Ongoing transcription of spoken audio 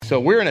So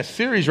we're in a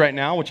series right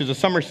now, which is a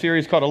summer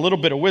series called A Little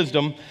Bit of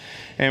Wisdom.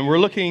 And we're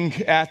looking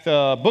at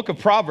the book of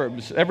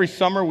Proverbs. Every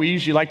summer, we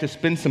usually like to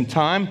spend some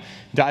time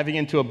diving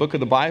into a book of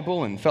the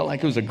Bible, and felt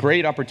like it was a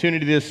great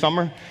opportunity this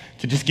summer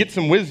to just get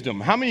some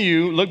wisdom. How many of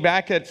you look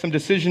back at some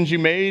decisions you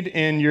made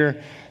in your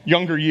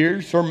younger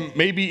years, or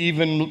maybe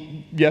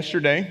even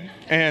yesterday,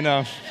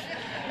 and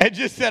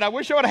just said, I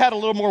wish I would have had a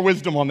little more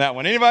wisdom on that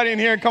one? Anybody in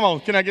here? Come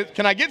on, can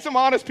I get some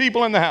honest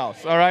people in the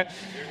house? All right.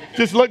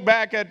 Just look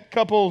back at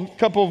couple,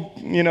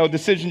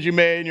 decisions you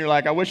made, and you're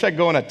like, I wish I could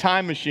go in a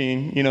time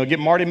machine, get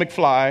Marty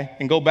McFly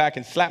and go back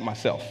and slap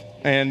myself,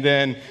 and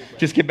then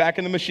just get back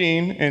in the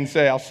machine and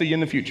say, I'll see you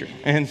in the future.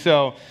 And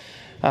so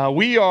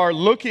we are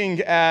looking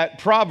at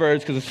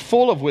Proverbs because it's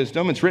full of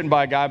wisdom. It's written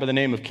by a guy by the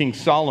name of King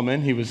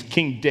Solomon. He was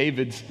King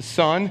David's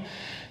son.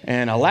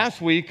 And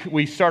last week,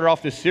 we started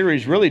off this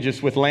series really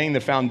just with laying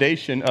the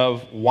foundation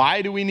of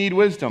why do we need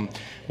wisdom?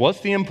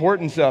 What's the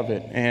importance of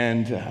it?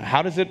 And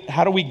how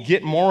do we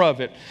get more of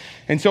it?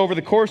 And so over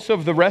the course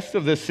of the rest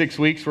of this 6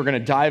 weeks, we're going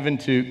to dive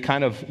into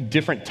kind of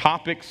different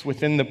topics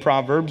within the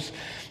Proverbs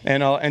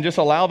and just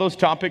allow those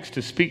topics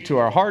to speak to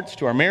our hearts,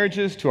 to our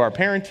marriages, to our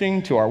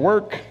parenting, to our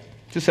work,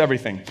 just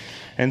everything.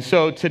 And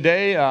so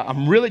today,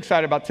 I'm really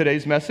excited about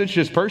today's message,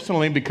 just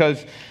personally,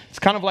 because it's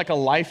kind of like a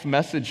life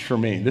message for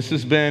me. This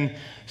has been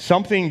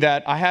something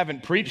that I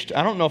haven't preached.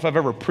 I don't know if I've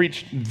ever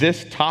preached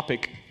this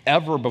topic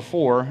ever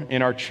before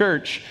in our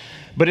church,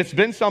 but it's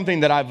been something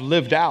that I've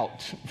lived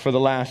out for the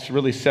last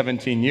really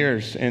 17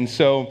 years. And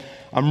so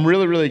I'm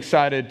really, really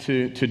excited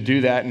to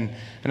do that. And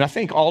I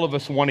think all of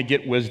us want to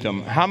get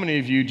wisdom. How many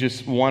of you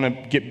just want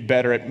to get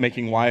better at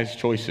making wise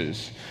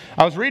choices?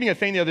 I was reading a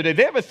thing the other day.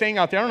 They have a thing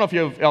out there. I don't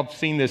know if you've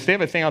seen this. They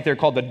have a thing out there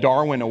called the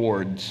Darwin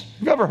Awards.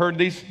 Have you ever heard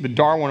these? The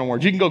Darwin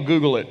Awards. You can go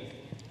Google it.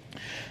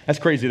 That's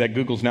crazy that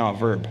Google's now a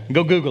verb.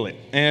 Go Google it.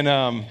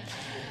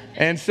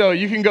 And so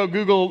you can go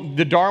Google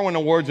the Darwin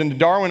Awards, and the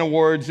Darwin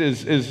Awards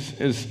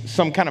is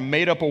some kind of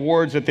made-up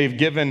awards that they've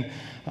given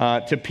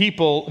to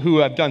people who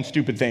have done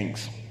stupid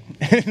things.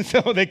 And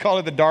so they call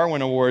it the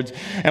Darwin Awards.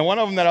 And one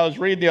of them that I was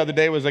reading the other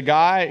day was a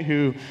guy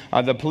who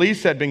the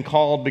police had been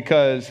called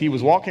because he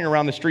was walking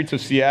around the streets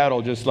of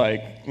Seattle just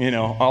like,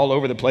 all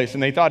over the place.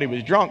 And they thought he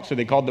was drunk, so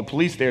they called the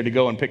police there to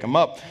go and pick him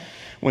up.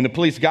 When the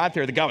police got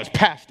there, the guy was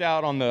passed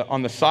out on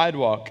the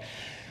sidewalk.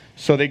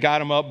 So they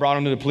got him up, brought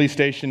him to the police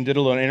station, did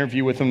a little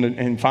interview with him,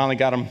 and finally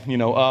got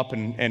him, up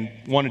and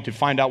wanted to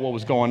find out what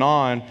was going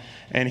on.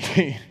 And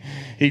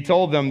he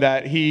told them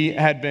that he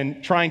had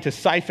been trying to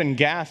siphon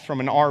gas from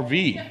an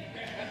RV,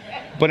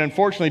 but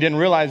unfortunately didn't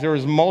realize there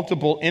was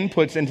multiple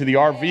inputs into the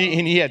RV,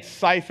 and he had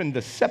siphoned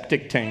the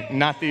septic tank,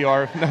 not the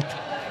RV.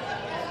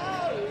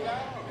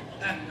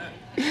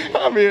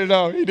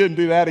 No, he didn't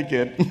do that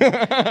again.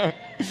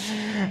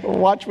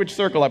 Watch which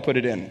circle I put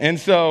it in. And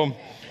so,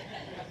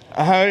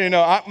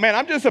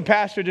 I'm just a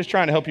pastor just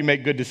trying to help you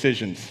make good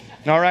decisions,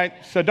 all right?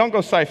 So don't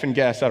go siphon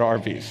gas out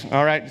of RVs,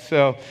 all right?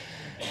 So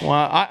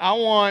I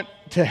want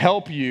to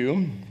help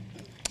you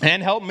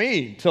and help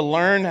me to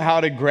learn how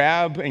to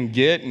grab and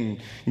get and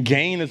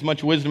gain as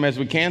much wisdom as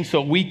we can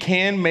so we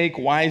can make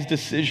wise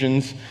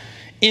decisions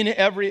in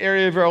every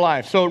area of our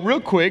life. So real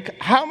quick,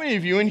 how many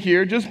of you in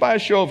here, just by a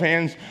show of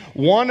hands,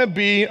 want to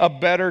be a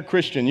better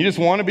Christian? You just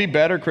want to be a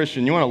better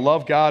Christian. You want to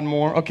love God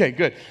more? Okay,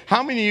 good.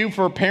 How many of you,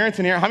 for parents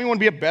in here, how many want to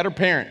be a better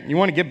parent? You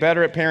want to get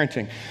better at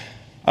parenting?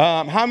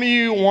 How many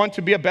of you want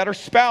to be a better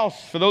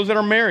spouse? For those that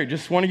are married,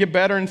 just want to get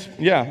better?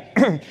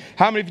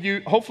 How many of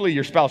you, hopefully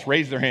your spouse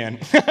raised their hand.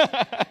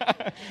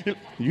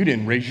 You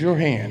didn't raise your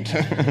hand.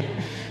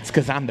 It's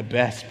because I'm the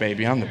best,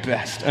 baby. I'm the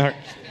best. All right.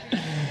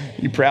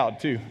 You proud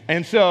too.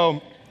 And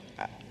so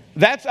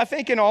that's, I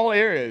think, in all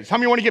areas. How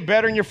many want to get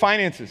better in your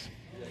finances?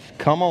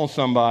 Come on,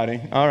 somebody.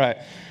 All right.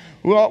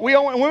 Well, we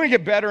want to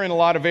get better in a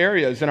lot of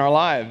areas in our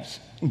lives.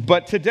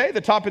 But today,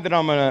 the topic that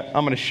I'm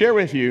gonna share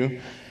with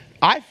you,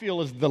 I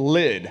feel is the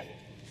lid.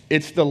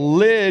 It's the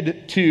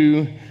lid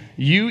to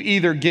you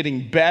either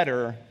getting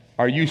better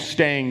or you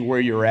staying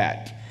where you're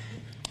at.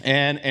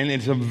 And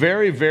it's a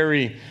very,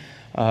 very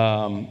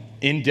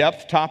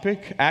in-depth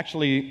topic.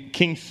 Actually,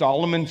 King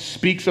Solomon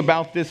speaks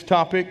about this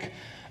topic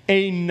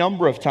a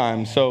number of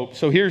times. So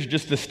here's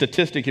just the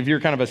statistic. If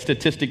you're kind of a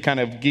statistic kind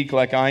of geek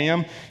like I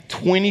am,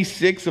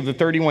 26 of the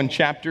 31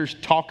 chapters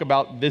talk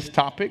about this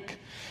topic.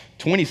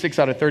 26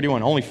 out of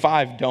 31. Only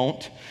 5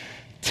 don't.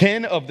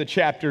 10 of the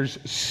chapters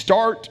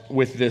start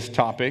with this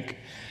topic.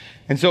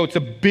 And so it's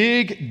a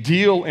big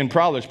deal in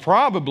Proverbs.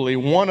 Probably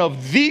one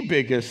of the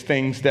biggest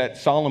things that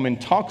Solomon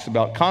talks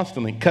about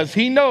constantly, because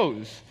he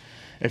knows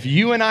if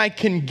you and I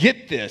can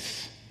get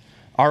this,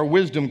 our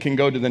wisdom can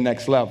go to the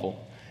next level.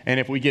 And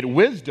if we get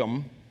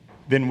wisdom,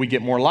 then we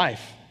get more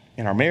life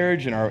in our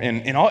marriage, in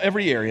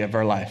every area of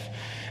our life.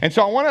 And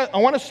so I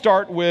want to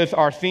start with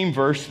our theme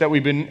verse that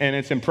and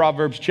it's in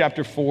Proverbs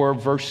chapter 4,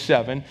 verse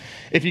 7.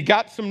 If you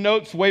got some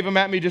notes, wave them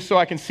at me just so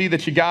I can see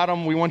that you got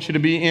them. We want you to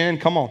be in.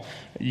 Come on.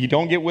 You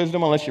don't get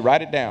wisdom unless you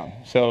write it down.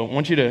 So I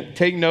want you to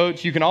take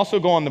notes. You can also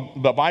go on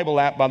the Bible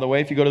app, by the way.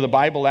 If you go to the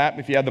Bible app,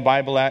 if you have the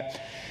Bible app,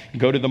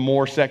 Go to the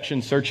More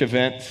section, search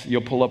events.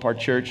 You'll pull up our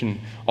church, and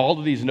all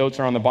of these notes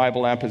are on the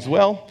Bible app as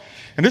well.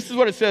 And this is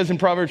what it says in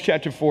Proverbs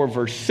chapter 4,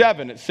 verse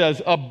 7. It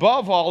says,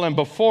 above all and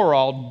before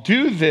all,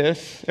 do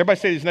this. Everybody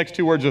say these next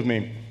two words with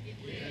me.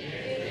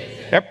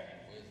 Yep.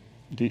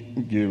 Get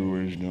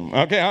wisdom.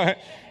 Okay, all right.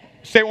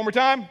 Say it one more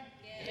time.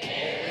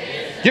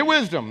 Get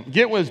wisdom.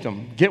 Get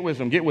wisdom. Get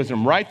wisdom. Get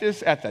wisdom. Write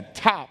this at the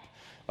top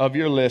of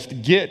your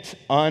list. Get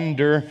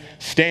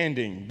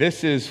understanding.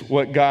 This is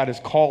what God has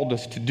called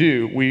us to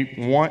do. We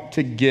want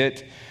to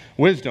get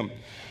wisdom.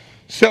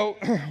 So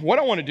what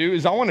I want to do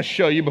is I want to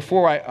show you,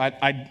 before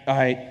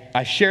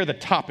I share the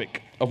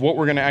topic of what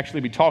we're going to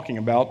actually be talking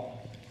about,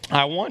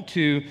 I want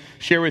to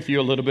share with you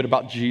a little bit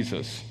about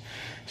Jesus.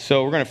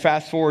 So we're going to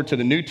fast forward to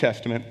the New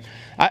Testament.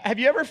 Have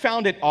you ever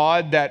found it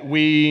odd that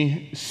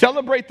we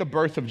celebrate the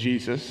birth of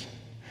Jesus,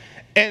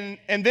 and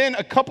then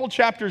a couple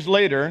chapters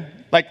later,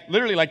 like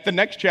literally like the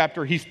next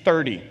chapter, he's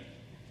 30?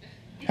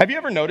 Have you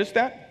ever noticed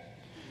that?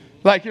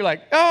 Like you're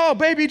like, oh,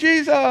 baby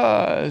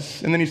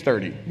Jesus, and then he's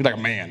 30. He's like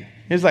a man.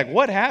 He's like,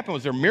 what happened?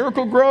 Was there a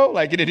miracle grow?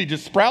 Like, did he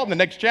just sprout in the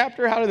next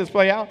chapter? How did this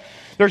play out?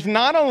 There's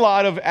not a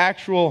lot of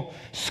actual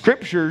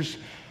scriptures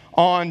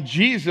on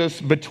Jesus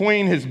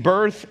between his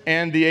birth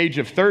and the age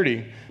of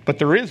 30, but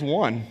there is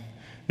one.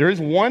 There is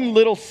one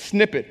little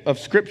snippet of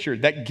scripture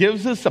that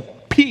gives us a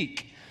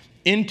peek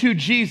into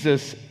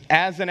Jesus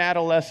as an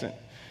adolescent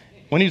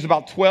when he was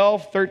about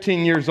 12,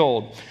 13 years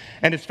old.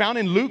 And it's found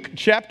in Luke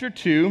chapter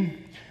 2.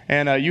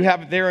 And you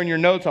have it there in your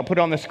notes. I'll put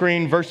it on the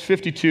screen, verse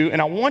 52.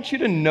 And I want you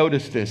to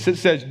notice this. It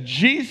says,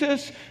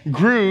 Jesus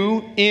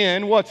grew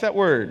in, what's that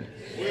word?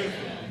 Wisdom.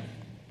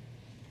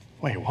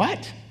 Wait,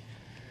 what?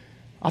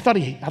 I thought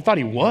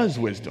he was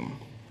wisdom.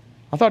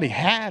 I thought he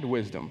had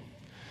wisdom.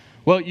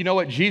 Well, you know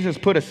what? Jesus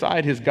put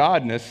aside his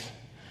godness,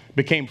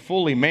 became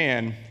fully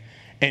man,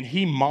 and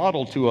he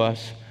modeled to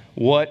us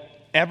what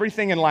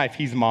everything in life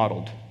he's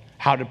modeled.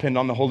 How to depend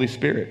on the Holy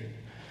Spirit.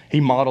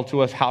 He modeled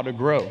to us how to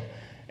grow.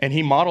 And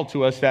he modeled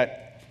to us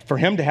that for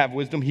him to have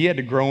wisdom, he had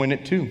to grow in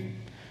it too.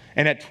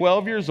 And at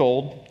 12 years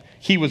old,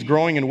 he was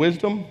growing in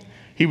wisdom.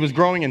 He was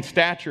growing in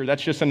stature.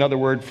 That's just another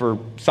word for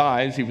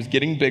size. He was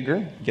getting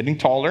bigger, getting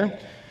taller.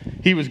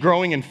 He was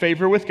growing in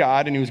favor with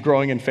God, and he was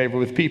growing in favor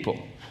with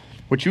people.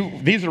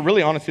 These are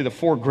really honestly the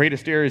four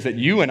greatest areas that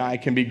you and I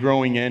can be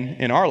growing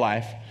in our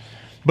life.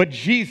 But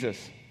Jesus,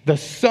 the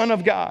Son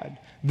of God,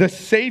 the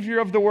Savior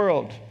of the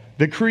world,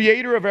 the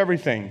Creator of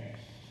everything,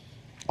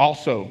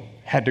 also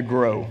had to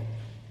grow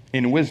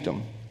in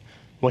wisdom.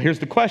 Well, here's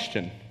the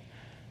question.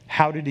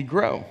 How did he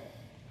grow?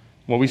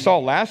 Well, we saw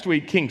last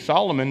week King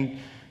Solomon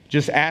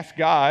just asked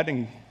God,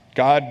 and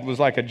God was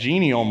like a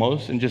genie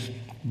almost, and just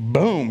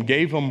boom,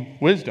 gave him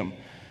wisdom.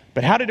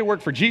 But how did it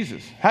work for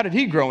Jesus? How did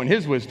he grow in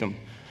his wisdom?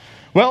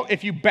 Well,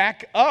 if you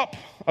back up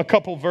a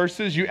couple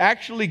verses, you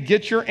actually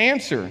get your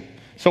answer.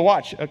 So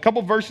watch, a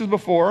couple verses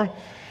before,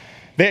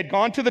 they had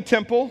gone to the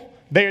temple.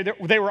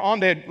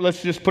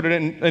 Let's just put it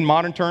in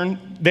modern terms.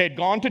 They had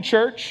gone to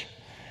church,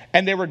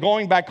 and they were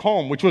going back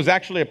home, which was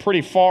actually a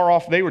pretty far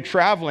off. They were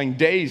traveling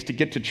days to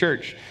get to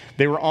church.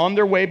 They were on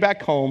their way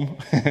back home.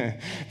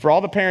 For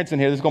all the parents in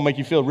here, this is going to make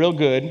you feel real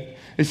good.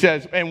 It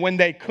says, and when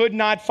they could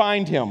not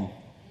find him,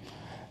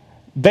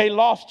 they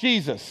lost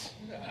Jesus.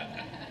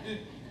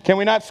 Can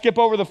we not skip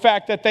over the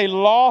fact that they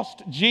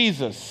lost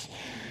Jesus?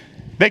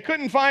 They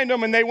couldn't find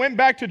him, and they went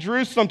back to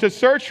Jerusalem to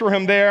search for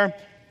him there.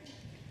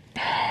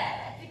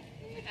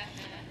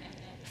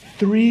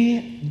 3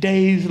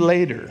 days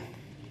later.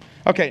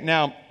 Okay,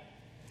 now,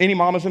 any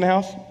mamas in the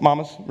house?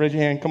 Mamas, raise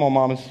your hand. Come on,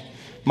 mamas.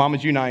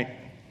 Mamas unite.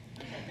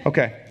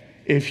 Okay.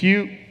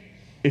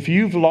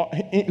 Who's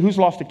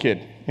lost a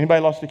kid?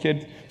 Anybody lost a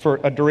kid for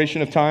a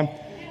duration of time?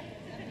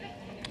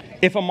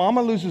 If a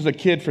mama loses a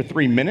kid for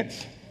 3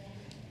 minutes,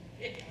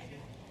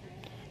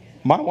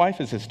 my wife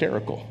is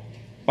hysterical.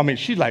 I mean,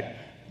 she's like,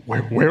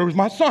 where was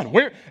my son?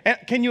 Where? And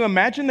can you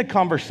imagine the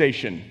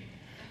conversation?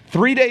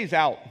 3 days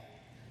out,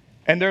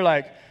 and they're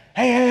like,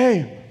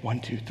 hey. 1,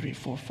 2, 3,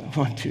 4, 5.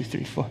 1, 2,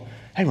 3, 4.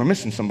 Hey, we're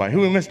missing somebody. Who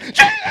are we missing?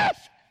 Jesus!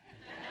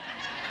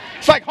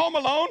 It's like Home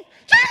Alone.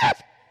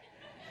 Jesus!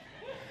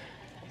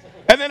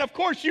 And then, of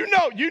course, you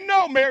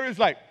know Mary's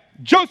like,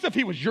 Joseph,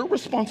 he was your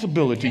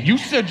responsibility. You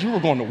said you were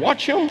going to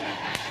watch him.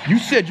 You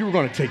said you were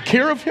going to take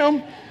care of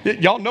him.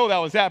 Y'all know that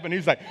was happening.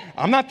 He's like,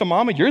 I'm not the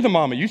mama. You're the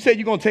mama. You said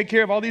you're going to take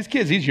care of all these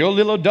kids. These your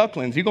little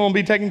ducklings. You're going to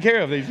be taking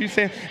care of these. You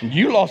said,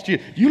 we lost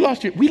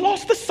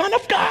the Son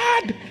of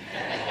God.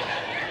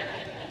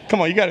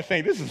 Come on, you got to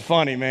think, this is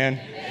funny, man.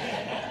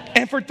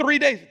 And for 3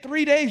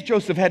 days,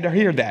 Joseph had to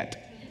hear that.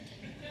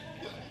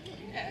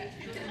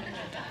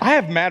 I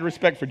have mad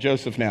respect for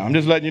Joseph now. I'm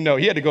just letting you know.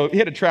 He had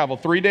to travel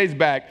 3 days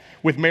back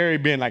with Mary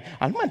being like,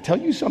 I'm going to tell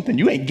you something.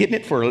 You ain't getting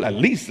it for at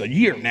least a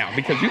year now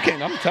because you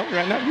can't. I'm telling you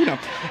right now,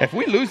 if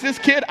we lose this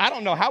kid, I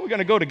don't know how we're going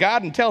to go to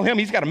God and tell him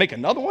he's got to make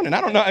another one. And I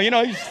don't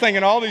know, he's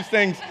thinking all these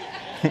things.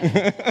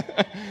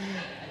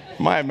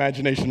 My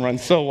imagination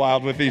runs so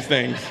wild with these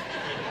things.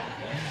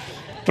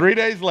 3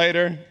 days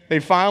later, they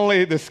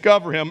finally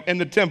discover him in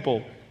the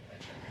temple.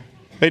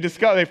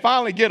 They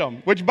finally get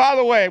him, which, by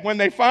the way, when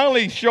they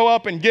finally show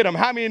up and get him,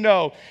 how many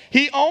know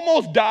he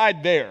almost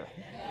died there?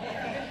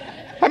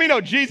 How many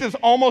know Jesus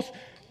almost,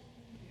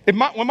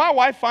 when my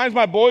wife finds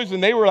my boys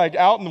and they were like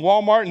out in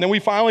Walmart and then we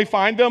finally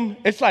find them,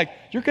 it's like,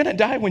 you're going to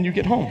die when you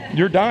get home.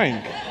 You're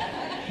dying.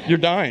 You're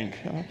dying.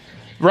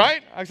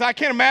 Right? I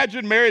can't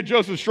imagine Mary and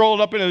Joseph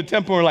strolled up into the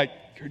temple and were like,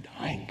 you're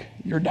dying.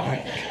 You're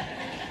dying.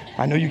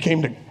 I know you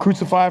came to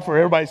crucify for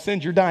everybody's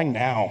sins. You're dying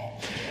now.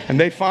 And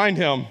they find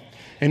him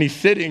and he's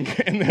sitting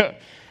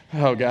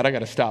oh God, I got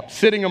to stop.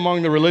 Sitting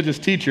among the religious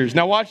teachers.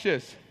 Now watch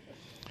this.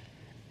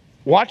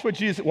 Watch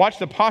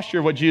the posture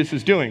of what Jesus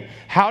is doing.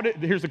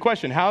 Here's the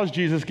question. How is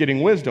Jesus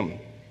getting wisdom?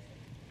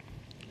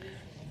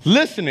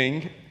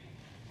 Listening.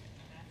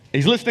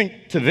 He's listening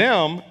to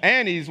them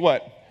and he's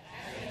what?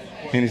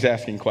 And he's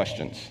asking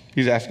questions.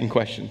 He's asking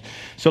questions.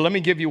 So let me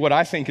give you what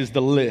I think is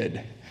the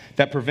lid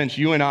that prevents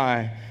you and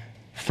I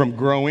from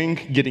growing,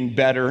 getting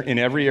better in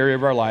every area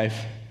of our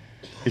life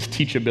is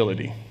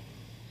teachability.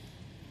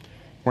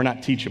 We're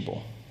not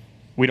teachable.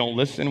 We don't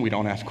listen. We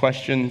don't ask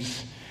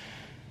questions.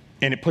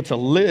 And it puts a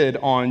lid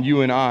on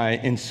you and I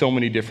in so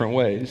many different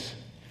ways.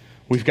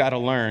 We've got to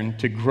learn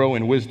to grow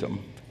in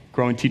wisdom,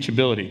 grow in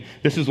teachability.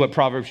 This is what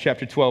Proverbs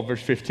chapter 12,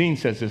 verse 15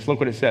 says this. Look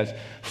what it says.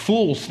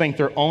 Fools think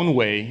their own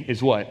way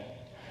is what?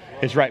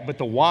 Is right. But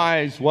the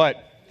wise what?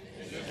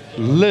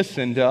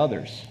 Listen to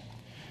others.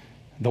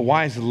 The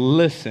wise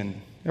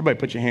listen. Everybody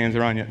put your hands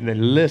around you. They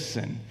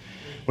listen.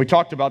 We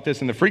talked about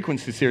this in the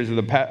frequency series of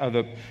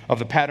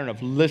the pattern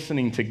of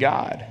listening to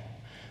God.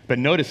 But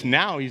notice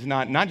now he's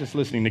not just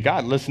listening to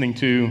God, listening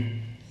to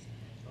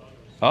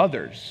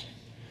others.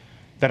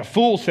 That a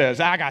fool says,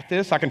 I got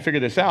this, I can figure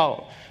this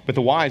out. But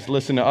the wise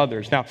listen to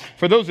others. Now,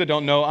 for those that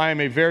don't know, I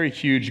am a very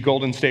huge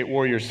Golden State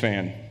Warriors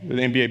fan, the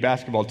NBA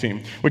basketball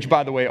team, which,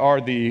 by the way,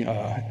 are the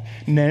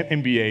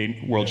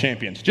NBA world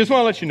champions. Just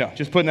want to let you know.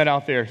 Just putting that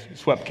out there.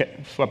 Swept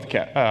the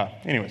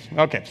cat. Anyways,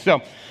 okay.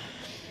 So,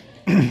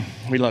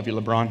 we love you,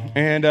 LeBron.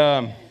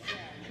 And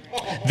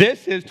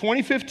this is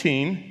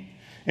 2015.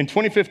 In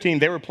 2015,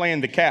 they were playing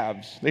the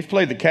Cavs. They've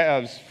played the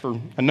Cavs for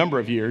a number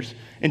of years.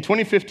 In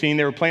 2015,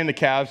 they were playing the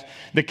Cavs.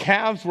 The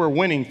Cavs were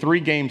winning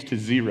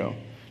 3-0.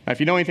 Now, if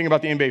you know anything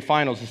about the NBA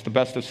Finals, it's the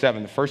best of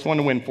 7. The first one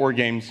to win 4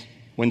 games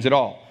wins it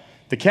all.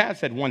 The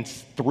Cavs had won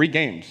 3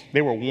 games.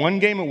 They were 1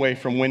 game away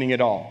from winning it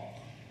all.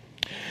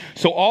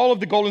 So all of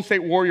the Golden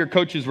State Warrior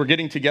coaches were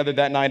getting together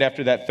that night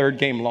after that 3rd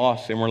game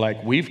loss, and we're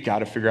like, we've got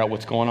to figure out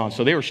what's going on.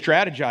 So they were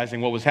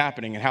strategizing what was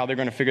happening and how they're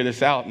going to figure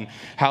this out and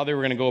how they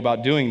were going to go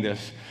about doing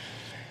this.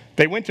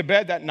 They went to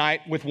bed that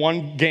night with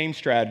 1 game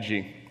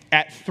strategy.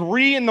 At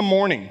 3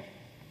 a.m,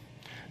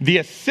 the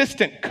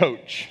assistant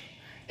coach,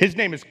 his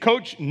name is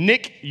Coach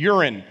Nick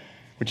Urin,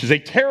 which is a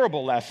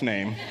terrible last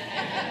name.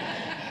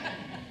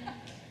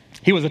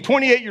 He was a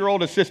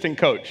 28-year-old assistant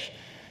coach.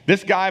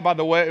 This guy, by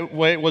the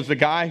way, was the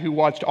guy who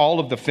watched all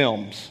of the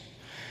films.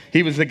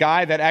 He was the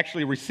guy that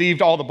actually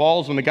received all the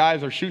balls when the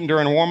guys are shooting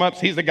during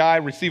warm-ups. He's the guy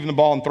receiving the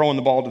ball and throwing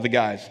the ball to the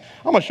guys.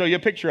 I'm going to show you a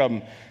picture of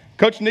him.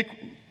 Coach Nick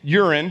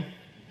Urin,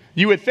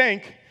 you would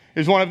think,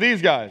 is one of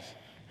these guys.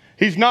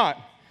 He's not.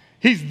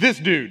 He's this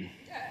dude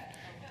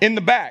in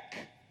the back.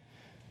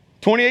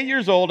 28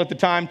 years old at the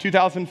time,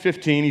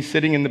 2015, he's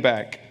sitting in the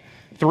back.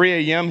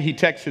 3 a.m., he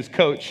texts his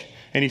coach,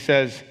 and he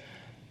says,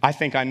 I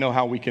think I know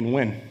how we can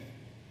win.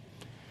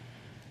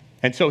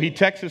 And so he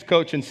texts his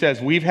coach and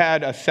says, we've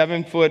had a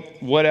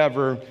 7-foot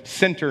whatever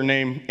center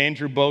named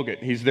Andrew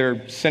Bogut. He's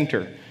their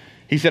center.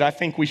 He said, I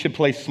think we should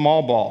play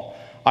small ball.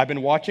 I've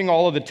been watching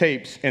all of the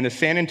tapes, and the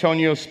San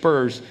Antonio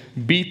Spurs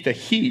beat the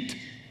Heat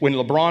when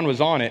LeBron was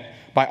on it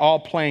by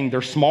all playing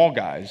their small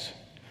guys.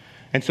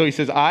 And so he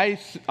says,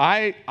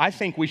 I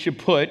think we should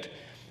put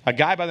a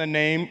guy by the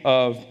name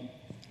of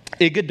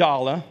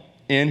Iguodala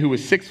in, who was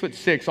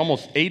 6'6",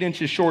 almost 8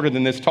 inches shorter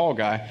than this tall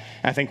guy.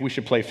 And I think we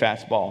should play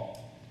fastball.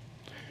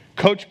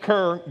 Coach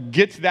Kerr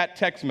gets that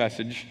text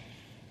message,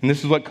 and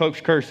this is what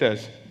Coach Kerr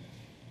says.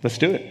 Let's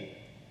do it.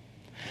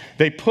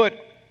 They put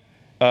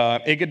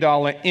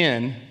Iguodala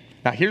in.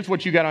 Now, here's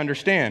what you got to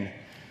understand.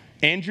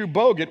 Andrew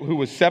Bogut, who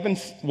was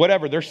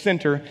their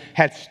center,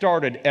 had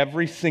started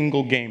every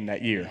single game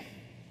that year.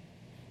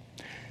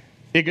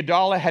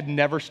 Iguodala had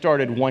never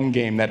started 1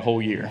 game that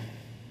whole year.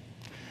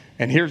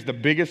 And here's the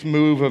biggest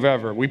move of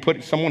ever. We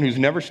put someone who's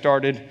never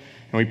started,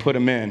 and we put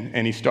him in,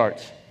 and he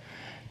starts.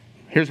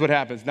 Here's what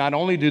happens. Not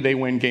only do they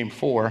win game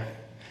 4,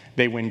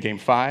 they win game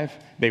 5,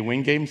 they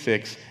win game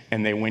 6,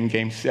 and they win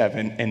game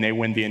 7, and they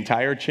win the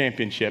entire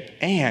championship.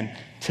 And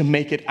to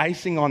make it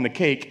icing on the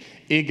cake,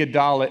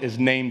 Iguodala is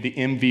named the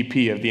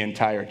MVP of the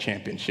entire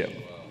championship.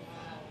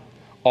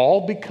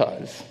 All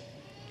because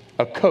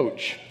a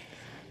coach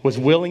was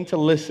willing to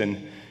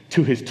listen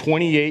to his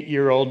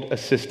 28-year-old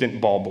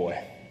assistant ball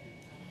boy.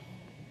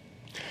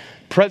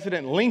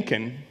 President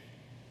Lincoln,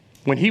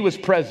 when he was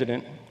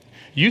president,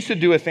 used to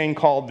do a thing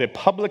called the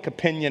public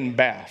opinion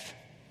bath.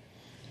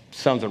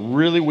 Sounds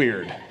really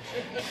weird.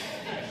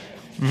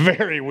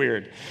 Very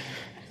weird.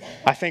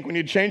 I think we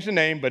need to change the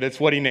name, but it's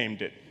what he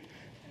named it.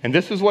 And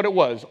this is what it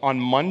was. On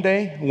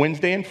Monday,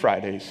 Wednesday, and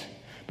Fridays,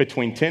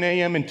 between 10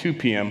 a.m. and 2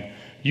 p.m.,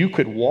 you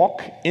could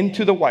walk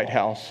into the White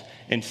House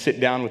and sit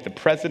down with the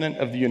President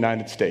of the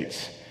United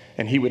States,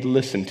 and he would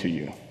listen to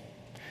you.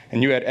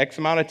 And you had X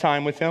amount of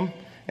time with him,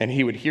 and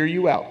he would hear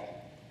you out.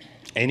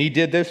 And he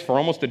did this for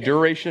almost the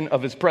duration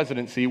of his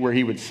presidency, where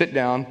he would sit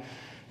down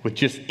with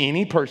just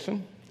any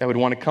person that would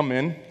want to come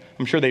in.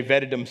 I'm sure they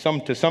vetted him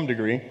to some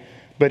degree,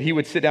 but he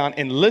would sit down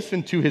and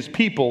listen to his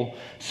people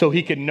so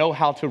he could know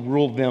how to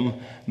rule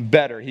them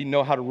better. He'd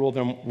know how to rule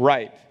them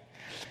right.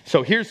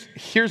 So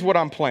here's what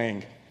I'm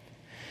playing.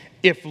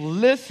 If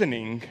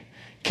listening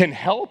can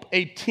help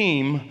a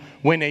team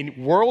win a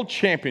world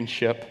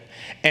championship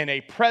and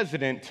a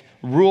president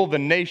rule the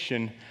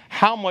nation,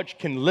 how much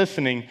can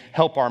listening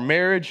help our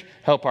marriage,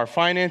 help our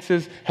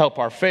finances, help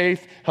our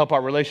faith, help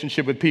our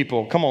relationship with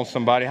people? Come on,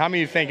 somebody. How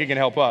many of you think it can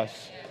help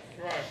us?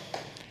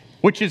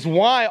 Which is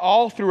why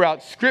all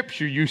throughout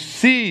Scripture you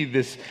see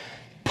this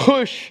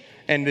push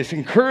and this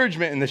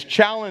encouragement and this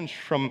challenge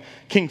from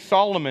King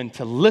Solomon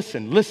to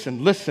listen,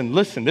 listen, listen,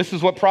 listen. This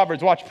is what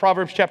Proverbs, watch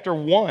Proverbs chapter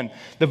 1.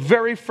 The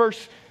very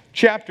first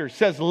chapter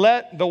says,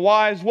 let the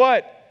wise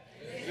what?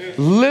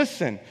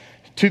 Listen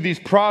to these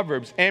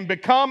Proverbs and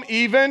become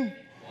even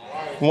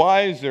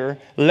wiser.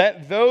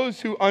 Let those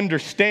who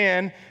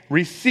understand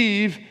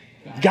receive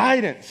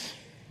guidance.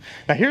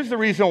 Now, here's the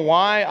reason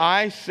why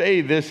I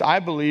say this. I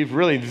believe,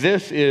 really,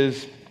 this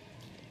is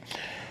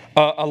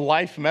a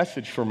life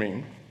message for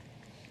me.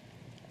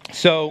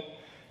 So,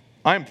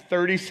 I'm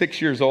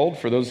 36 years old,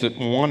 for those that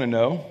want to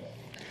know.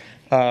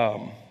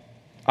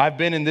 I've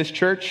been in this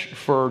church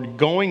for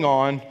going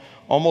on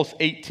almost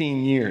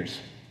 18 years.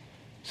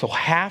 So,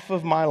 half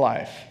of my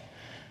life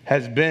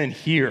has been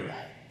here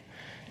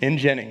in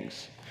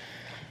Jennings.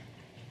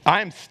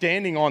 I'm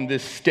standing on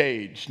this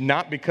stage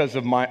not because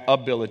of my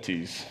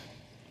abilities.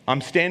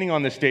 I'm standing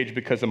on this stage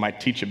because of my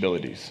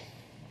teachabilities.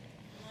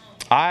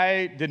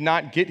 I did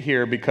not get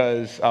here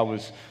because I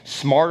was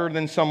smarter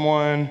than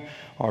someone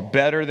or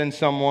better than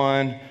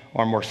someone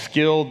or more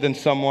skilled than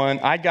someone.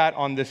 I got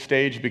on this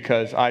stage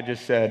because I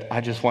just said,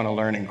 I just want to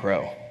learn and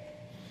grow.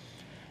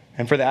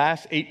 And for the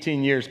last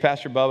 18 years,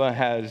 Pastor Bubba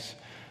has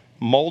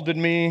molded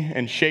me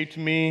and shaped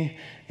me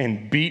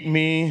and beat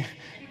me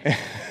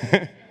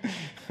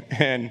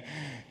and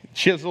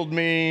chiseled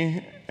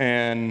me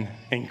and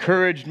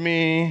encouraged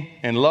me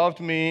and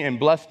loved me and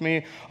blessed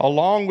me,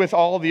 along with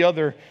all the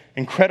other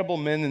incredible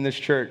men in this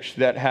church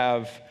that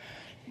have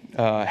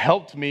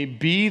helped me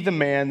be the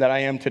man that I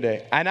am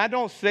today. And I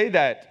don't say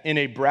that in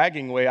a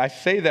bragging way. I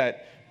say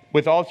that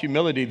with all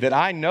humility, that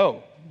I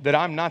know that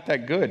I'm not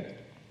that good.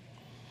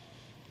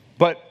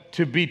 But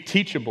to be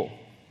teachable.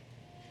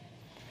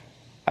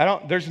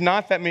 There's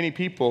not that many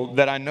people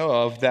that I know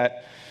of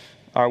that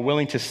are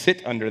willing to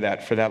sit under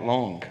that for that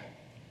long.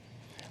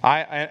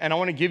 And I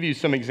want to give you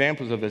some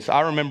examples of this.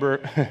 I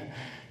remember,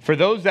 for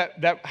those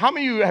that how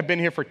many of you have been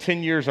here for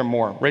 10 years or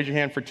more? Raise your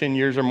hand for 10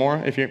 years or more.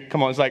 If you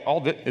come on, it's like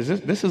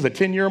this is a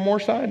 10 year or more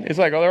side. It's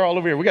like, oh, they're all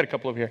over here. We got a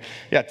couple over here.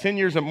 Yeah, 10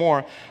 years or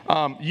more.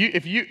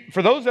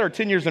 For those that are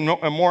 10 years or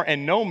more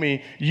and know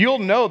me, you'll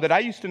know that I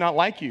used to not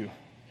like you.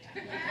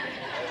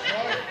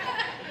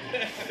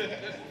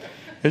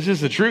 It's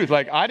just the truth.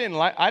 Like I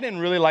didn't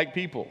really like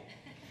people.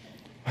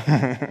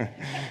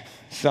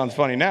 Sounds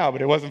funny now,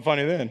 but it wasn't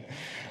funny then.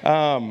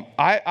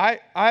 I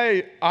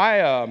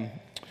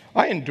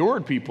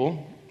endured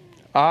people.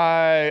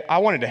 I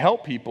wanted to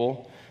help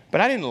people,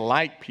 but I didn't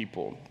like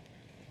people.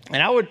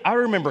 And I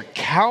remember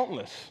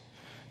countless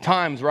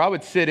times where I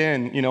would sit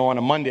in, on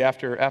a Monday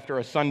after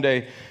a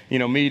Sunday,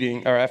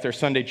 meeting, or after a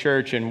Sunday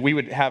church, and we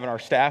would have our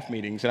staff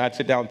meetings, and I'd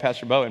sit down with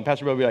Pastor Bo, and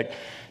Pastor Bo would be like,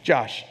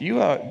 Josh, you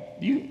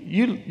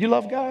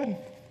love God?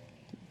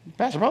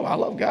 Pastor Bo, I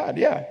love God,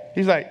 yeah.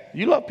 He's like,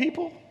 you love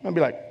people? I'd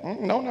be like,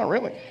 no, not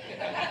really.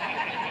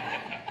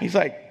 He's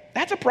like,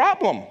 that's a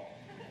problem.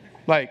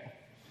 Like,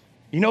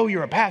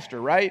 you're a pastor,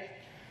 right?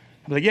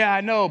 I'm like, yeah, I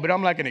know, but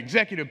I'm like an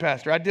executive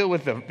pastor. I deal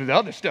with the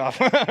other stuff.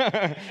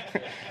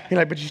 He's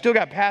like, but you still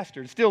got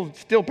pastor,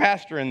 still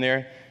pastor in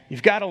there.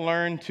 You've got to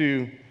learn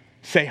to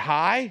say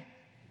hi.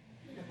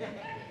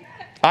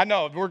 I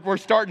know, we're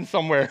starting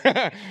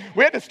somewhere.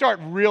 We had to start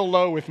real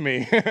low with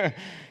me.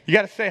 You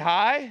got to say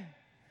hi.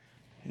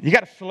 You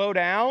got to slow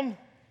down.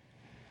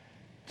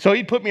 So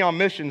he'd put me on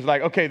missions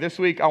like, okay, this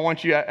week I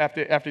want you,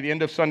 after the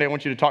end of Sunday, I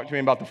want you to talk to me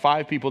about the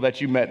 5 people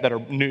that you met that are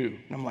new.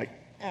 And I'm like,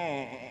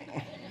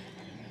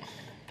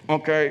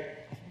 okay.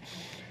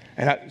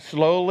 And I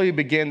slowly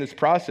began this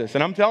process.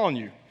 And I'm telling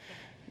you,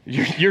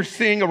 you're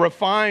seeing a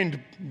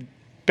refined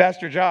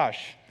Pastor Josh.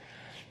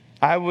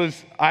 I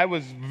was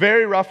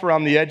very rough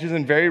around the edges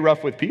and very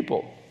rough with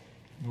people.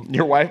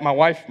 My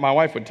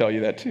wife would tell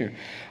you that too.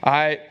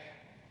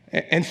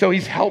 And so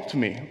he's helped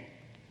me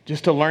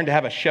just to learn to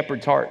have a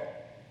shepherd's heart,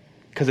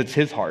 because it's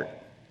his heart.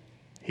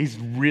 He's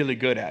really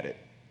good at it,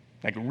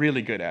 like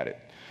really good at it.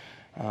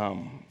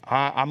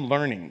 I'm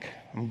learning.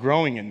 I'm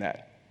growing in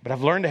that. But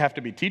I've learned to have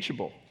to be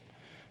teachable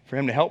for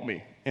him to help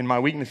me in my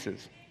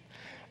weaknesses.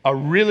 A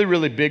really,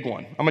 really big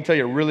one. I'm going to tell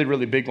you a really,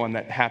 really big one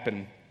that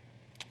happened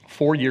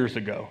 4 years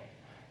ago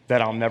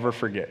that I'll never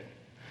forget.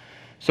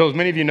 So as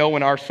many of you know,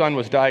 when our son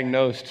was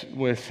diagnosed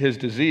with his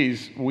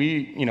disease,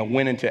 we,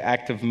 went into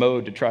active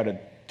mode to try to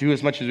do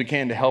as much as we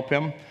can to help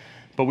him.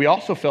 But we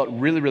also felt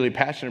really, really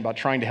passionate about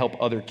trying to help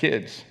other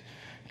kids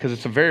because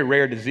it's a very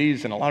rare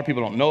disease and a lot of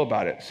people don't know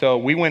about it. So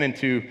we went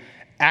into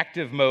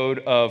active mode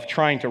of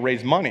trying to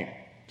raise money.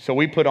 So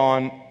we put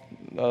on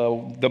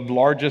the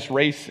largest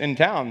race in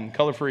town,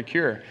 Color for a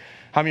Cure.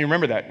 How many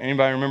remember that?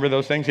 Anybody remember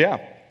those things?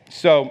 Yeah.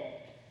 So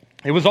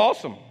it was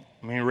awesome.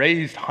 We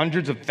raised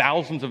hundreds of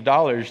thousands of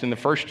dollars in the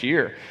first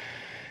year.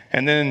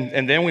 And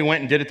then we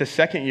went and did it the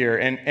second year.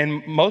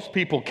 And most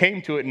people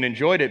came to it and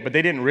enjoyed it, but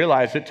they didn't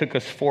realize it took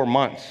us 4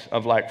 months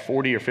of like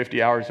 40 or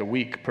 50 hours a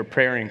week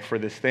preparing for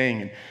this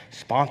thing and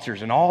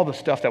sponsors and all the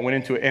stuff that went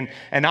into it.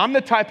 And I'm the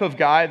type of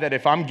guy that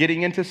if I'm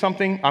getting into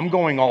something, I'm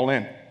going all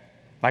in.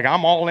 Like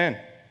I'm all in.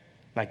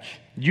 Like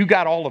you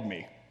got all of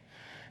me.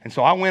 And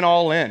so I went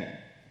all in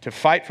to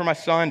fight for my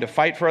son, to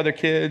fight for other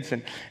kids.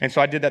 And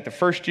so I did that the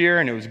first year,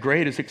 and it was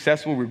great. It was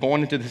successful. We were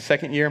going into the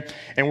second year,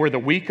 and we're the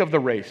week of the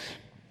race.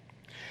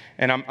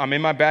 And I'm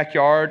in my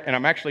backyard, and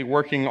I'm actually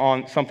working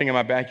on something in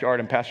my backyard,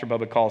 and Pastor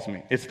Bubba calls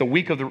me. It's the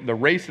week of the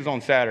race is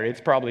on Saturday.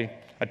 It's probably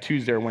a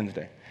Tuesday or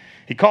Wednesday.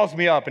 He calls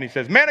me up, and he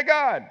says, "Man of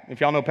God."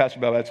 If y'all know Pastor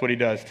Bubba, that's what he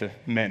does to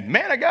men.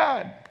 "Man of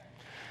God.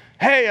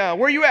 Hey,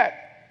 where you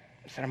at?"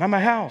 I said, "I'm at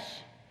my house."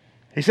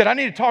 He said, "I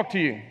need to talk to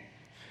you."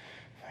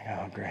 I'm like,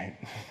 "Oh,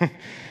 great."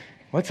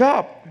 "What's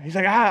up?" He's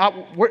like,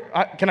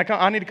 "Can I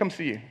come? I need to come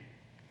see you."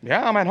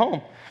 "Yeah, I'm at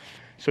home."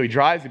 So he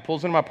drives, he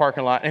pulls into my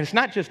parking lot, and it's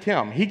not just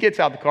him. He gets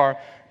out the car,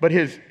 but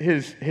his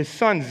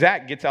son,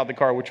 Zach, gets out the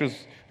car, which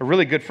was a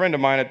really good friend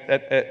of mine.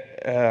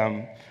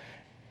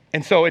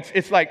 And so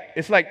it's like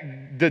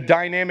the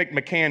dynamic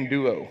McCann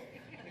duo.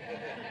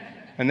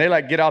 And they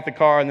get out the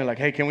car, and they're like,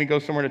 "Hey, can we go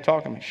somewhere to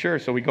talk?" I'm like, "Sure."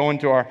 So we go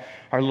into our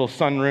little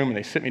sunroom, and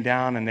they sit me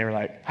down, and they were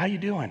like, "How you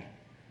doing?"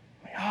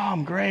 I'm like, "Oh,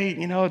 I'm great.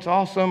 It's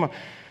awesome.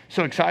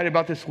 So excited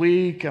about this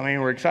week. I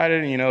mean, we're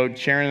excited,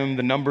 sharing them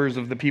the numbers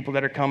of the people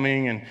that are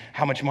coming and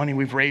how much money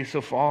we've raised so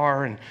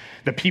far and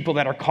the people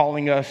that are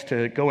calling us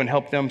to go and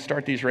help them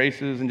start these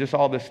races and just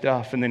all this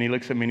stuff." And then he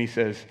looks at me and he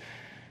says,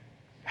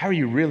 "How are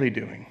you really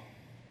doing?"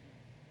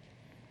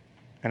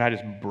 And I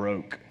just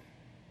broke.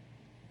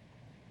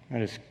 I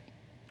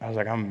was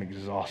like, "I'm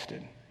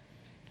exhausted."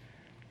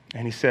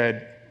 And he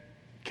said,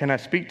 "Can I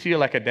speak to you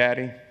like a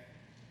daddy?"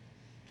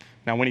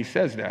 Now, when he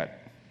says that,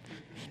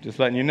 just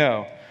letting you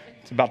know,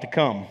 it's about to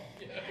come.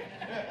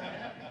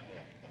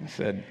 I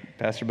said,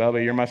 "Pastor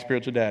Bubba, you're my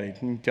spiritual daddy. You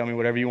can tell me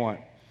whatever you want."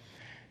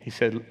 He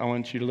said, "I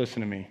want you to listen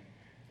to me.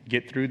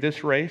 Get through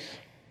this race,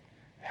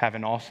 have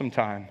an awesome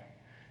time,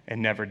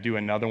 and never do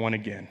another one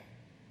again."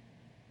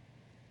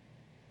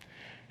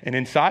 And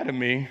inside of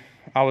me,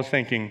 I was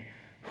thinking,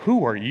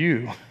 who are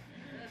you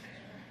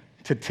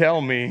to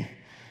tell me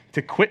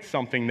to quit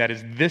something that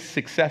is this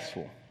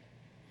successful?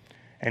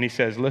 And he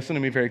says, "Listen to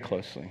me very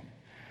closely."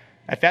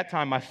 At that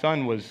time, my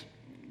son was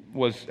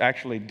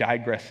actually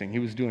digressing. He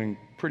was doing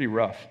pretty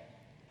rough.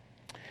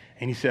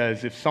 And he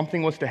says, "If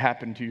something was to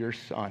happen to your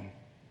son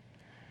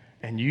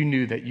and you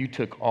knew that you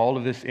took all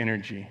of this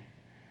energy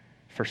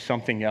for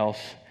something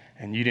else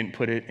and you didn't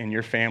put it in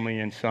your family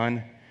and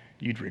son,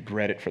 you'd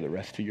regret it for the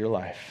rest of your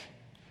life."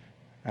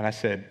 And I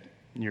said,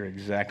 "You're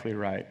exactly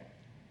right."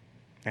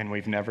 And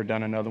we've never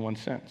done another one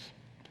since.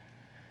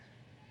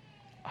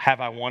 Have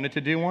I wanted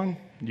to do one?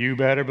 You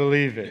better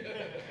believe it.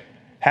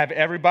 Have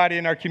everybody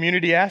in our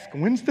community ask,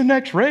 "When's the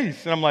next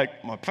race?" And I'm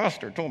like, "My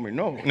pastor told me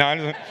no."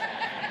 No,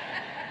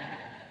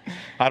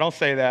 I don't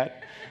say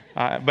that.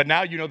 But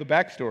now you know the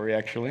backstory,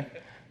 actually,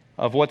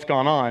 of what's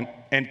gone on.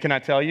 And can I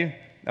tell you,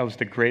 that was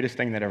the greatest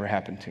thing that ever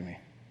happened to me.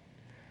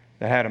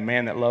 That had a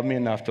man that loved me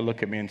enough to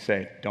look at me and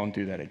say, "Don't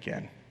do that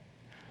again."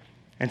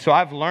 And so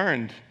I've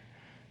learned,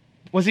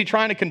 was he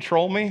trying to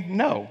control me?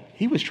 No,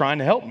 he was trying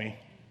to help me.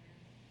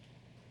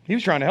 He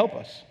was trying to help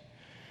us.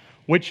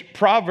 Which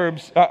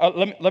Proverbs,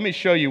 let me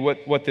show you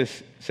what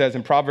this says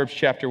in Proverbs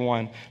chapter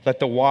 1. "Let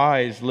the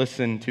wise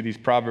listen to these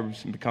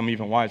proverbs and become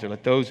even wiser.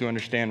 Let those who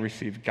understand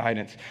receive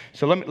guidance."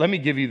 So let me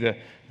give you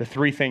the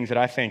three things that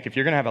I think, if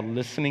you're going to have a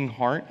listening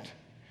heart,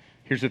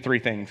 here's the three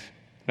things.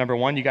 Number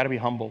one, you got to be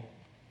humble.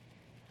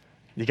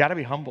 You got to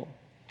be humble.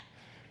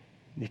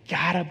 You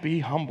got to be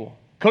humble.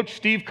 Coach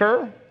Steve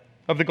Kerr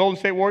of the Golden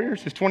State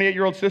Warriors, his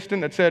 28-year-old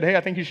assistant that said, "Hey,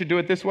 I think you should do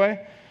it this way."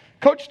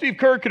 Coach Steve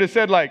Kerr could have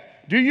said,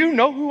 "Do you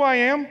know who I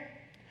am?"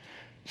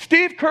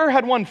 Steve Kerr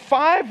had won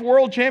 5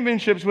 world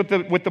championships with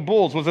the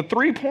Bulls, was a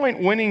 3-point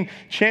winning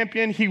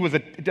champion. He was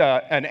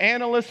an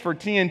analyst for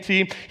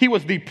TNT. He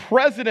was the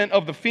president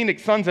of the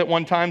Phoenix Suns at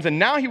one time, and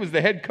now he was the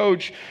head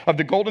coach of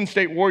the Golden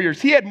State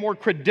Warriors. He had more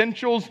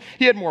credentials.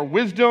 He had more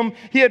wisdom.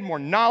 He had more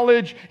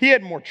knowledge. He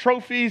had more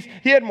trophies.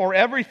 He had more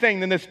everything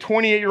than this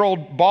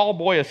 28-year-old ball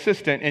boy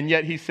assistant, and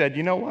yet he said,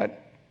 "You know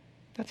what?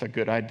 That's a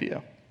good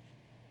idea."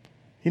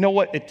 You know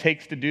what it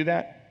takes to do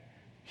that?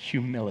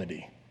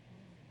 Humility.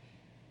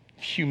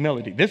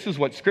 Humility. This is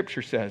what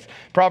Scripture says.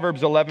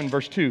 Proverbs 11,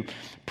 verse 2.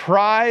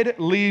 "Pride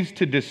leads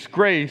to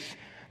disgrace,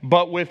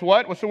 but with"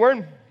 what? What's the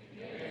word?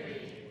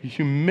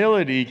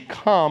 Humility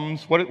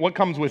comes, what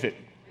comes with it?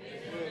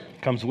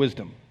 comes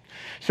wisdom.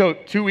 So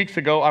 2 weeks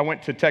ago, I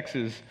went to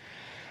Texas.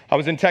 I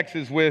was in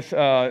Texas with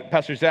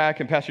Pastor Zach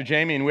and Pastor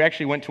Jamie, and we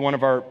actually went to one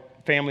of our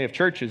family of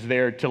churches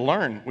there to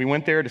learn. We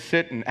went there to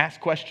sit and ask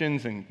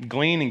questions and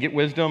glean and get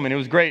wisdom, and it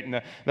was great.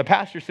 And the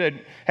pastor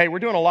said, hey, we're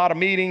doing a lot of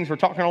meetings. We're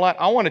talking a lot.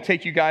 I want to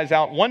take you guys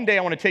out. One day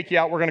I want to take you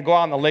out. We're going to go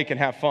out on the lake and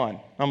have fun.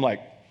 I'm like,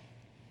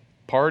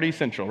 party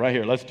central right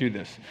here. Let's do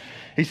this.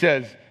 He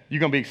says, you're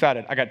going to be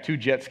excited. I got 2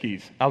 jet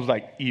skis. I was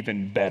like,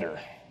 even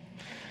better.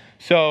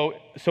 So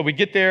we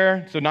get there.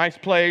 It's a nice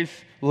place,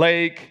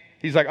 lake.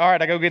 He's like, all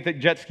right, I go get the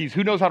jet skis.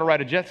 Who knows how to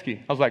ride a jet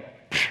ski? I was like,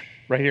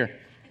 right here.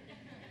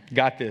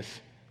 Got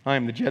this. I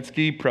am the jet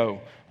ski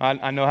pro.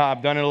 I know how.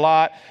 I've done it a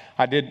lot.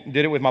 I did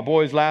it with my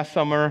boys last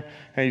summer.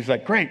 And he's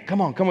like, great, come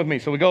with me.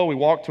 So we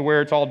walk to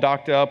where it's all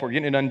docked up. We're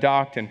getting it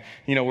undocked. And,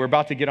 we're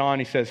about to get on.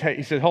 He says,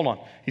 hold on.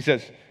 He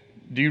says,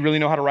 do you really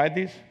know how to ride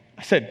these?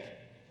 I said,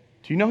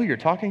 do you know who you're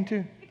talking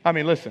to? I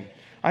mean, listen,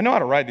 I know how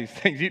to ride these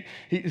things.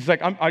 He's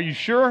like, are you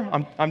sure?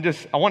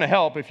 I want to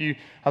help if you.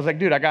 I was like,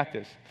 dude, I got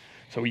this.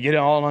 So we get it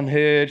all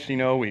unhitched,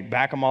 we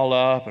back them all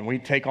up and we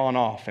take on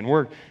off. And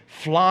we're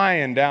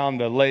flying down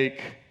the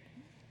lake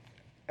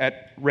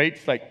at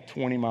rates like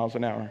 20 miles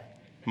an hour.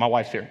 My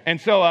wife's here.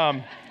 And so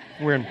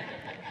we're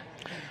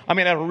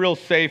at a real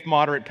safe,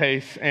 moderate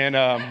pace and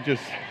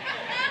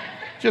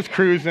just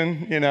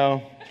cruising,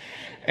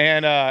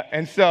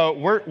 And so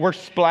we're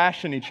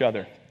splashing each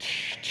other,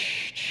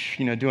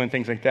 doing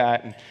things like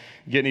that and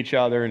getting each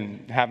other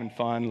and having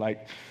fun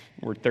like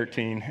we're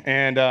 13.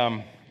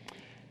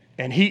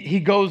 And he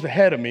goes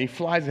ahead of me,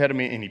 flies ahead of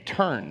me, and he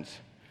turns.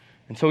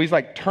 And so he's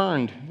like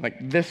turned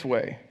like this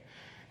way.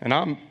 And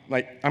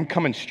I'm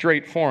coming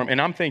straight for him. And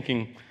I'm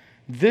thinking,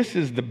 this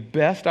is the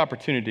best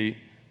opportunity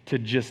to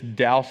just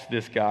douse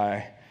this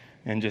guy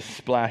and just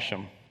splash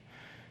him.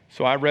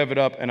 So I rev it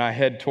up and I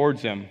head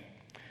towards him.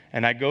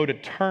 And I go to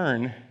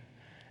turn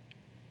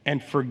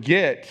and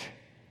forget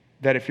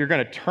that if you're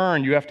going to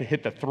turn, you have to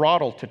hit the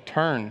throttle to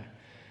turn.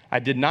 I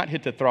did not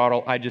hit the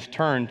throttle. I just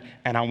turned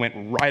and I went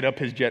right up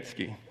his jet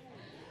ski.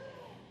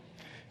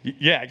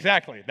 Yeah,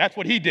 exactly. That's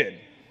what he did.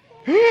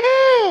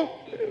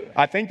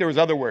 I think there was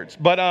other words,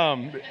 but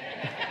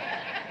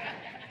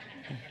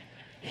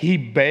he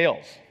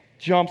bails,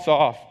 jumps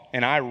off,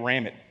 and I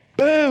ram it.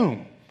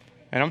 Boom!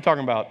 And I'm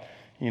talking about,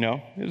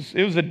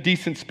 it was a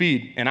decent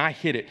speed, and I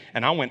hit it,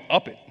 and I went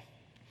up it.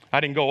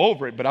 I didn't go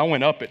over it, but I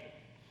went up it.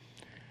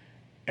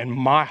 And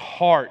my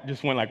heart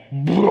just went like,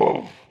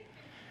 boom.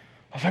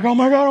 I was like, oh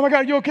my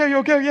God, you okay,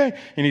 yeah.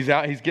 And he's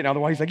getting out of the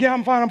way. He's like, yeah,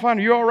 I'm fine.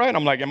 Are you all right?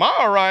 I'm like, am I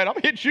all right? I'm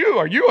gonna hit you.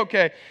 Are you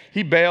okay?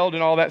 He bailed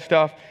and all that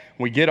stuff.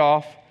 We get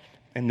off,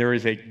 and there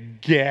is a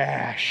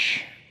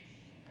gash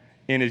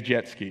in his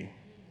jet ski,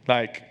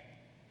 like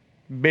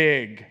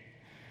big.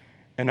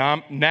 And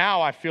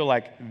now I feel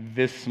like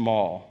this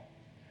small.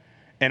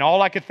 And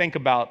all I could think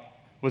about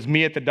was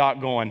me at the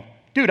dock going,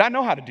 dude, I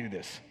know how to do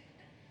this.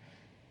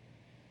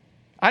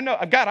 I know,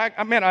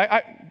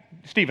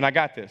 Stephen, I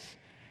got this.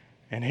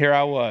 And here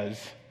I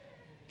was.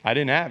 I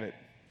didn't have it.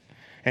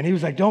 And he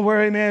was like, don't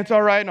worry, man, it's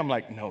all right. And I'm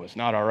like, no, it's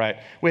not all right.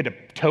 We had to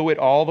tow it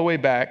all the way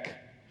back.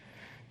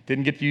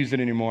 Didn't get to use it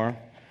anymore.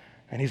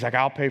 And he's like,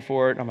 I'll pay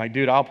for it. I'm like,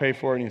 dude, I'll pay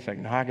for it. And he's like,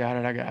 no, I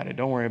got it.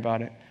 Don't worry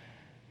about it.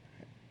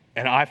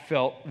 And I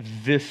felt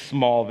this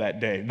small that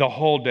day, the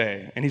whole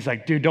day. And he's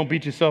like, dude, don't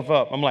beat yourself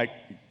up. I'm like,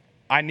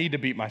 I need to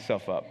beat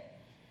myself up.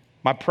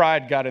 My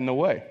pride got in the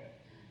way.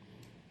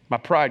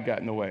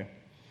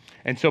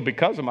 And so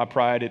because of my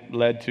pride, it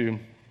led to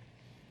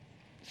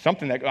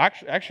something that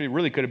actually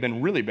really could have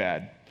been really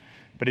bad,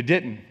 but it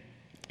didn't,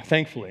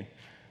 thankfully.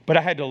 But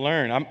I had to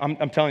learn.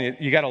 I'm telling you,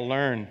 you got to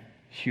learn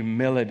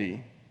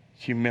humility.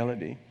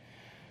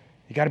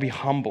 You got to be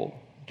humble.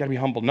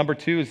 Number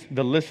 2 is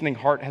the listening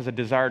heart has a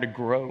desire to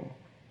grow.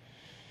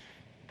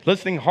 The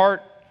listening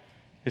heart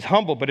is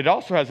humble, but it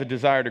also has a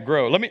desire to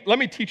grow. Let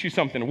me teach you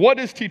something. What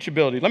is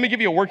teachability? Let me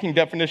give you a working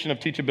definition of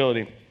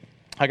teachability.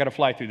 I got to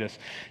fly through this.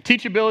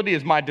 Teachability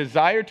is my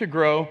desire to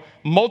grow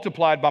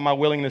multiplied by my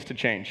willingness to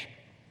change.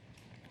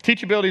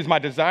 Teachability is my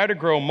desire to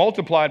grow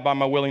multiplied by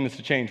my willingness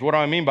to change. What do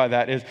I mean by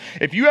that is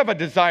if you have a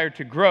desire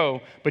to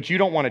grow, but you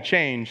don't want to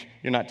change,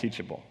 you're not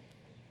teachable.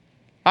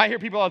 I hear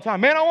people all the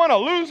time, man, I want to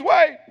lose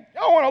weight.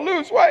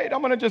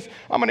 I'm going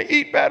to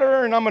eat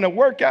better and I'm going to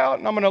work out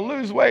and I'm going to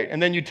lose weight.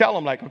 And then you tell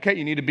them like, okay,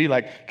 you need to be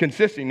like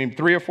consistent. You need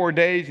 3 or 4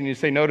 days. You need to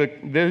say no to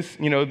this,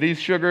 these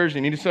sugars.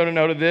 You need to say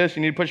no to this.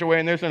 You need to push away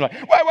in this. And they're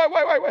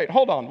like, wait,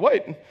 hold on.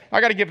 Wait,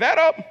 I got to give that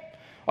up.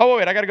 Oh,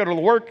 wait, I got to go to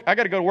work. I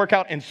got to go to work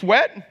out and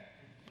sweat.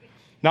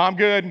 No, I'm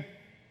good.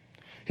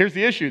 Here's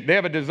the issue. They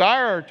have a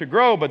desire to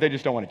grow, but they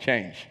just don't want to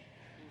change.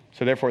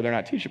 So therefore, they're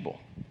not teachable.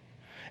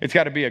 It's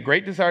got to be a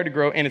great desire to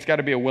grow, and it's got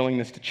to be a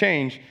willingness to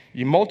change.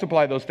 You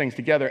multiply those things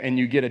together, and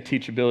you get a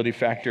teachability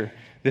factor.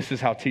 This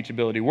is how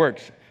teachability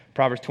works.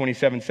 Proverbs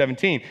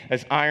 27:17,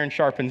 as iron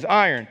sharpens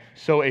iron,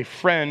 so a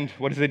friend,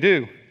 what does they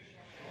do?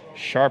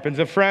 Sharpens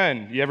a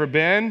friend. You ever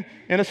been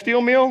in a steel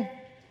mill?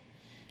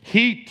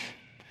 Heat,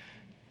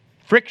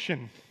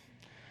 friction,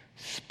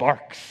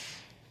 sparks.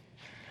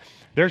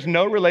 There's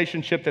no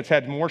relationship that's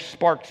had more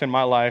sparks in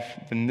my life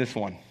than this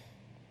one.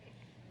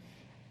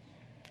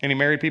 Any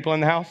married people in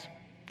the house?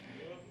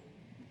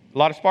 A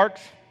lot of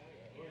sparks?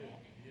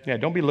 Yeah,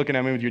 don't be looking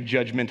at me with your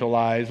judgmental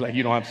eyes like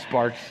you don't have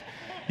sparks.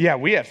 Yeah,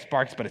 we have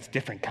sparks, but it's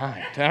different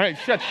kind. All right,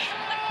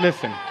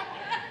 listen.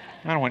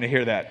 I don't want to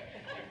hear that.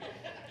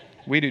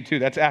 We do too.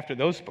 That's after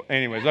those.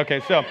 Anyways, okay,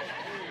 so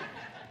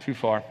too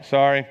far.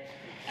 Sorry.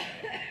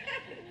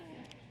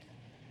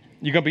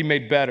 You're going to be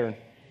made better.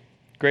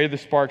 Greater the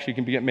sparks, you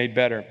can get made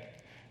better.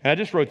 And I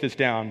just wrote this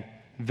down.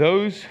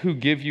 Those who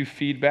give you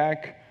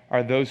feedback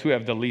are those who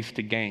have the least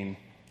to gain.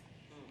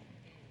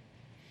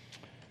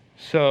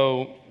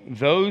 So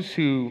those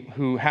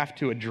who have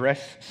to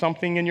address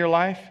something in your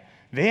life,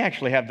 they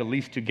actually have the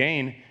least to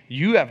gain.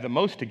 You have the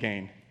most to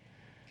gain.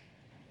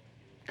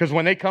 Because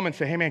when they come and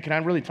say, hey man, can I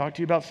really talk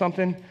to you about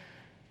something?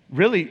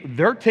 Really,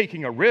 they're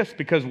taking a risk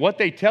because what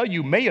they tell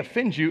you may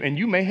offend you and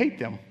you may hate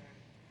them.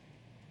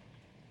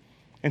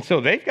 And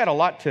so they've got a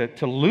lot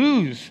to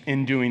lose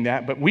in doing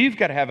that, but we've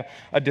got to have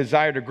a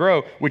desire to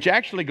grow, which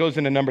actually goes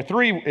into number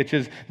 3, which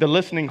is the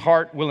listening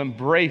heart will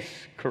embrace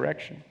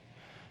correction.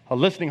 A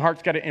listening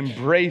heart's got to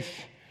embrace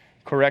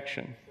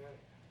correction.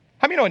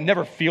 How many know it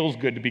never feels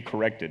good to be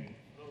corrected?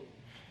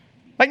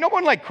 Like no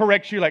one like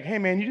corrects you like, hey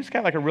man, you just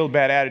got like a real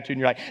bad attitude, and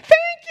you're like, thank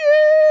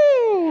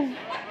you!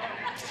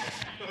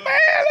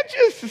 Man, that's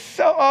just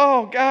so,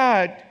 oh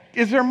God,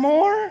 is there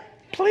more?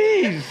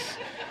 Please.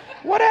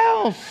 What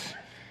else?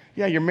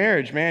 Yeah, your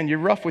marriage, man, you're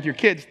rough with your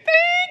kids.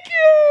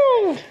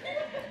 Thank you!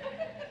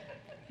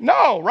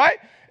 No, right?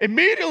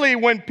 Immediately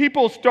when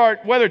people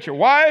start, whether it's your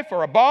wife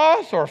or a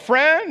boss or a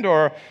friend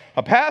or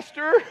a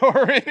pastor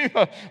or any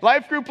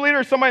life group leader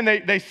or somebody,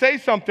 they say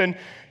something,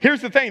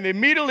 here's the thing, it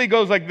immediately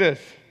goes like this.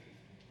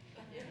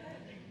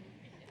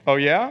 Oh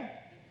yeah?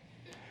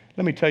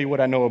 Let me tell you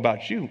what I know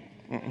about you.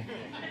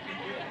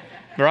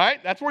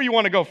 Right? That's where you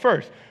want to go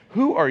first.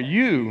 Who are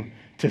you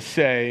to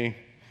say,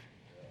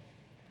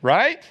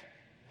 right?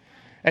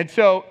 And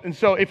so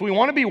if we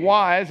want to be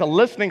wise, a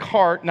listening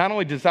heart not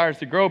only desires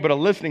to grow, but a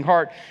listening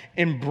heart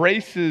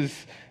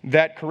embraces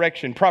that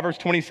correction. Proverbs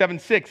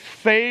 27:6,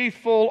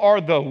 faithful are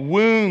the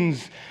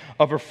wounds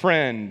of a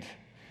friend.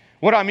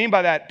 What do I mean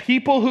by that?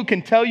 People who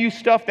can tell you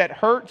stuff that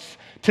hurts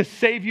to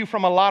save you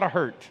from a lot of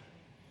hurt.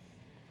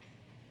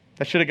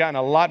 That should have gotten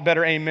a lot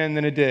better amen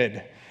than it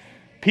did.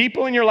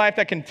 People in your life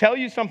that can tell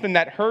you something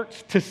that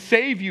hurts to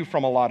save you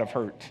from a lot of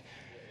hurt.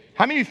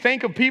 How many of you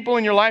think of people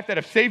in your life that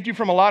have saved you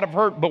from a lot of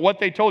hurt, but what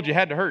they told you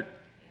had to hurt?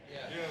 Yes.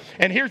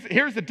 And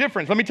here's the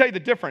difference. Let me tell you the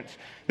difference.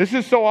 This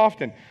is so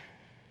often.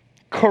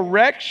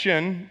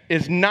 Correction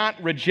is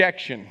not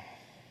rejection.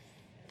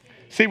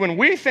 See, when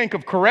we think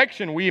of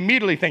correction, we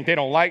immediately think they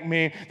don't like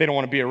me, they don't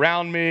want to be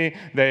around me,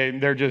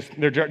 they're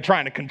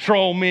trying to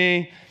control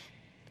me.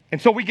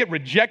 And so we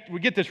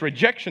get this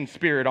rejection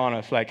spirit on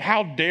us, like,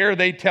 how dare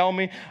they tell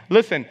me?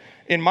 Listen,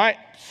 in my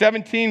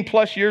 17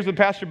 plus years with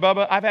Pastor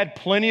Bubba, I've had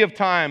plenty of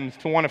times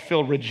to want to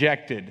feel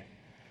rejected.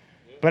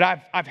 But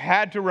I've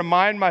had to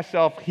remind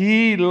myself,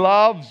 he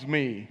loves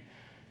me.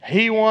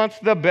 He wants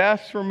the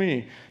best for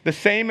me. The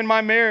same in my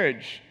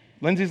marriage.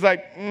 Lindsay's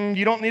like,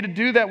 you don't need to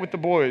do that with the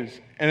boys.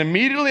 And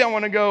immediately I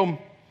want to go,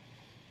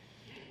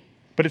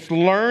 but it's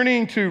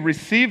learning to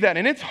receive that.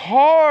 And it's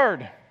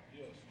hard.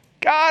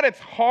 God, it's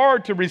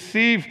hard to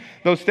receive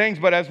those things,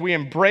 but as we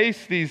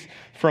embrace these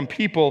from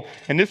people,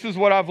 and this is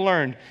what I've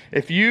learned,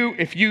 if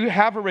you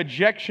have a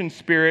rejection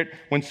spirit,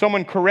 when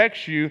someone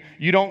corrects you,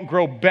 you don't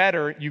grow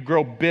better, you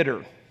grow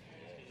bitter.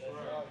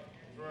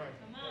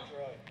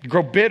 You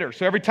grow bitter.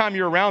 So every time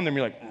you're around them,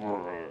 you're like,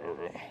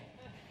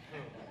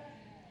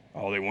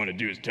 all they want to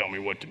do is tell me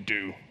what to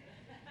do.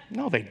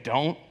 No, they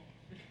don't.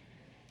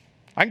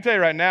 I can tell you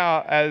right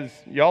now, as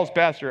y'all's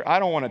pastor, I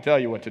don't want to tell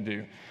you what to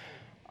do.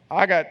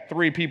 I got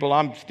 3 people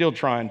I'm still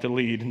trying to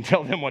lead and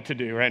tell them what to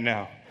do right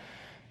now.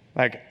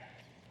 Like,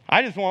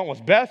 I just want what's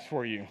best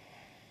for you.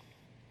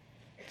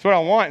 That's what I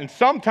want. And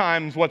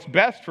sometimes what's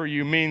best for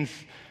you means,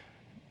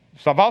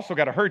 so I've also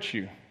got to hurt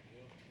you.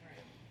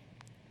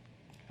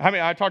 I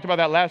mean, I talked about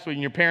that last week,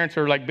 and your parents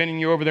are like bending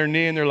you over their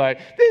knee, and they're like,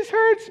 this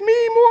hurts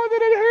me more than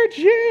it hurts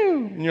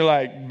you. And you're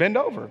like, bend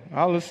over.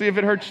 Let's see if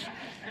it hurts.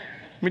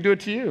 Let me do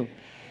it to you.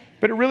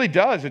 But it really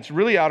does. It's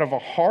really out of a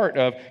heart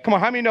of, come on,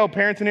 how many know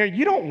parents in here,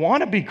 you don't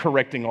want to be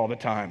correcting all the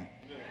time.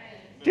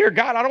 Dear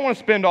God, I don't want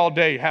to spend all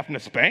day having to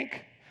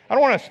spank. I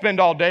don't want to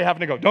spend all day having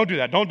to go, don't do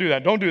that, don't do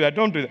that, don't do that,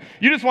 don't do that.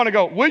 You just want to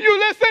go, will you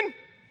listen?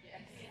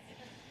 Yes.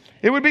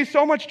 It would be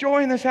so much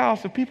joy in this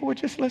house if people would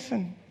just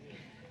listen.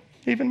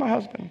 Even my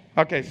husband.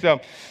 Okay,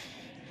 so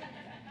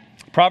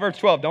Proverbs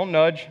 12, don't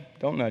nudge.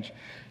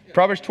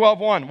 Proverbs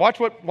 12:1. Watch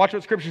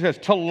what Scripture says.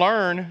 To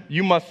learn,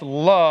 you must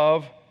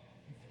love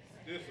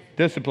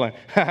discipline.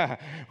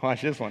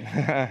 Watch this one.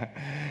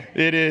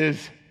 It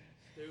is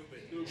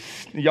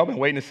stupid. Y'all been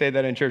waiting to say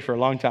that in church for a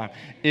long time.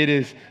 It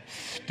is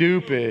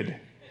stupid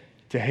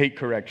to hate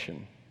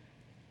correction.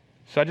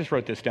 So I just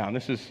wrote this down.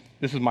 This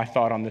is my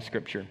thought on this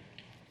scripture.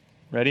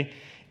 Ready?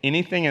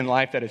 Anything in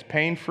life that is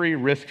pain-free,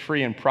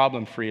 risk-free, and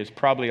problem-free is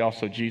probably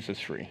also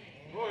Jesus-free.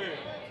 Oh, yeah.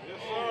 Yes,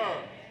 sir.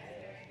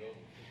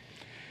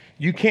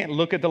 You can't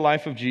look at the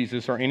life of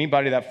Jesus or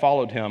anybody that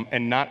followed him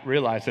and not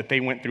realize that they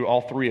went through all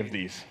three of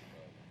these.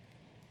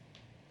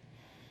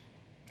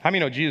 How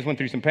many know Jesus went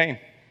through some pain?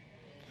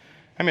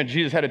 How many know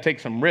Jesus had to take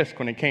some risk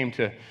when it came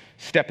to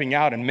stepping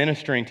out and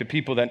ministering to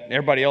people that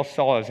everybody else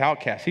saw as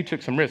outcasts? He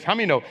took some risks. How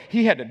many know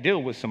he had to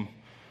deal with some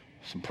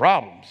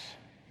problems?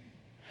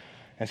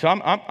 And so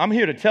I'm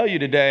here to tell you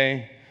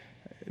today,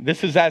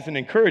 this is as an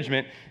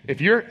encouragement. If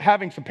you're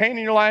having some pain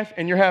in your life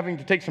and you're having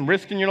to take some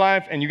risk in your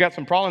life and you got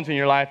some problems in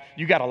your life,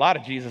 you got a lot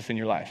of Jesus in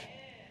your life.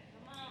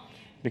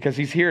 Because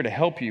he's here to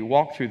help you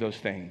walk through those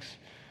things.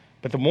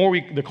 But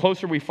the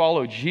closer we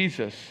follow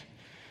Jesus,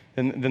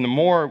 then the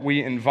more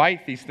we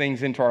invite these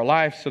things into our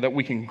life so that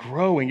we can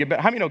grow and get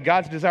better. How many know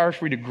God's desire is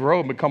for you to grow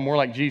and become more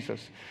like Jesus?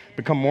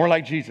 Become more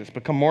like Jesus,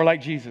 become more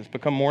like Jesus,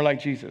 become more like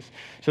Jesus.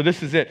 So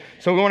this is it.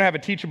 So we want to have a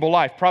teachable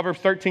life. Proverbs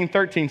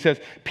 13:13 says,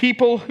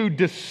 people who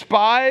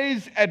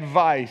despise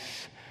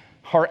advice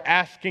are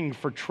asking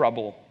for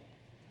trouble.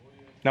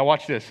 Now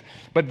watch this.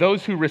 But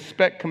those who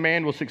respect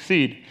command will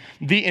succeed.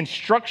 The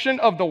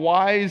instruction of the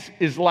wise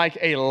is like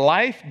a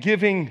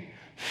life-giving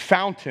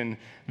fountain.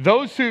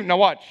 Those who, now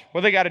watch,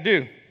 what they got to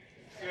do?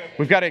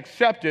 We've got to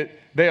accept it.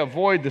 They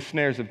avoid the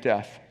snares of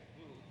death.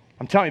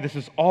 I'm telling you, this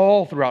is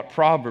all throughout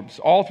Proverbs,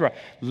 all throughout.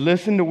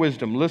 Listen to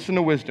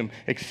wisdom,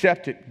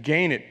 accept it,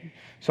 gain it.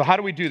 So how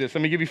do we do this?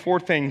 Let me give you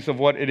 4 things of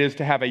what it is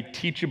to have a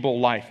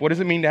teachable life. What does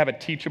it mean to have a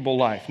teachable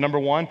life? Number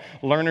 1,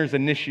 learners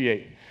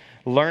initiate.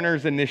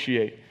 Learners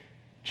initiate.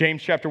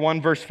 James chapter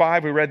 1, verse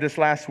 5, we read this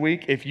last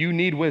week. If you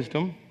need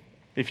wisdom,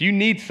 if you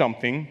need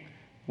something,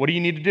 what do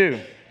you need to do?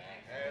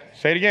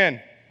 Say it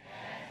again.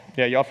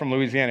 Yeah, y'all from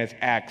Louisiana, it's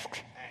ask.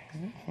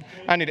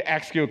 I need to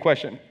ask you a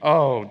question.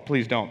 Oh,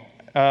 please don't.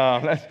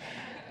 You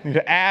need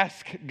to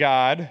ask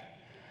God,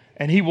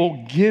 and he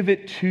will give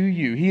it to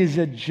you. He is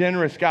a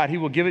generous God. He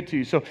will give it to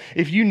you. So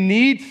if you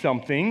need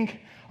something,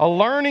 a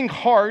learning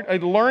heart, a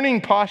learning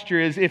posture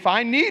is, if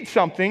I need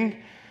something,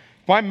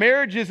 if my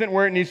marriage isn't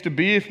where it needs to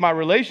be, if my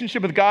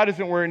relationship with God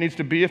isn't where it needs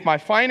to be, if my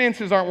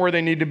finances aren't where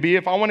they need to be,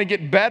 if I want to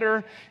get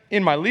better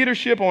in my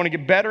leadership, I want to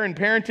get better in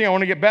parenting, I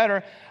want to get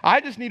better, I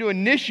just need to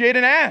initiate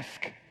and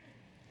ask.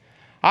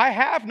 I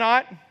have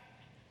not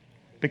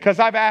because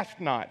I've asked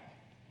not.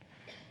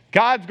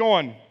 God's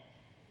going,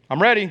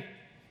 I'm ready.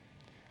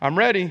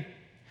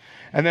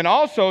 And then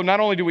also,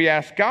 not only do we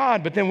ask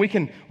God, but then we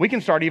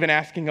can start even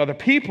asking other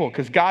people,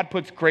 because God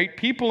puts great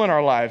people in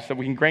our lives that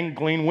we can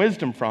glean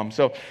wisdom from.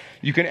 So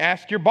you can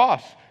ask your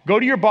boss. Go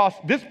to your boss.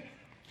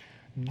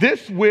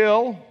 This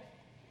will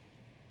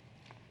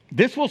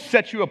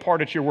set you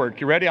apart at your work.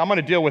 You ready? I'm going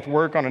to deal with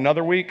work on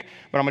another week,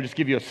 but I'm going to just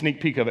give you a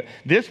sneak peek of it.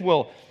 This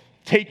will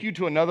take you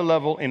to another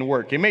level in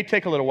work. It may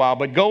take a little while,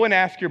 but go and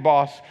ask your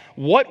boss,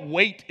 what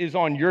weight is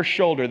on your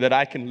shoulder that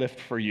I can lift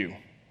for you?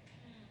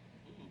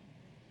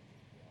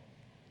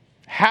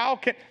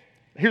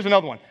 Here's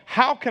another one.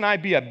 How can I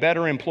be a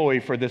better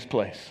employee for this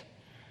place?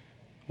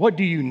 What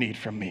do you need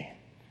from me?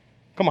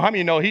 Come on, how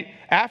many of you know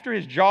after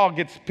his jaw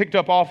gets picked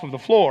up off of the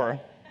floor,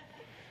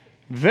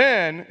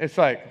 then it's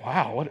like,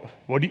 wow,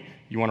 what do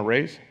you want a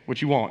raise? What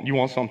you want? You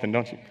want something,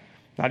 don't you?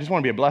 No, I just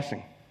want to be a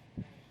blessing.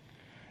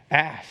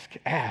 Ask.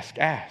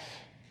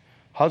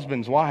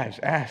 Husbands, wives,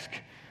 ask,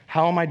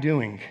 how am I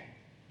doing?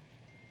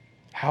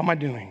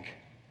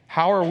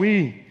 How are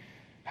we?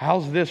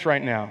 How's this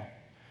right now?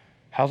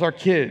 How's our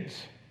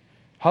kids?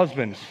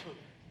 Husbands,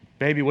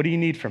 baby, what do you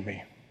need from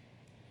me?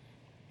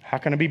 How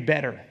can I be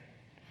better?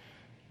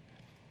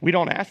 We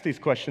don't ask these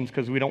questions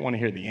because we don't want to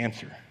hear the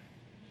answer.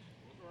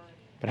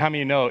 But how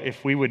many know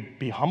if we would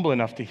be humble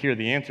enough to hear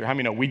the answer, how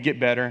many know we'd get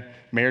better,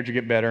 marriage would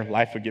get better,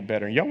 life would get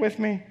better? Y'all with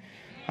me?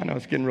 I know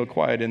it's getting real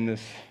quiet in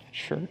this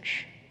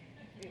church.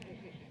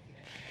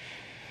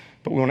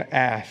 But we want to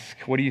ask,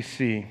 what do you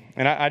see?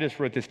 And I just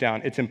wrote this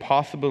down. It's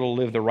impossible to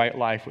live the right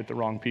life with the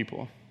wrong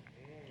people.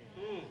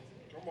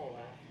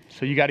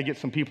 So you got to get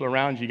some people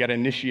around you. You got to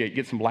initiate,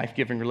 get some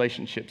life-giving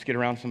relationships, get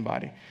around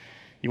somebody.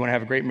 You want to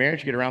have a great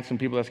marriage, get around some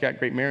people that's got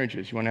great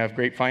marriages. You want to have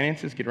great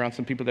finances, get around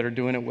some people that are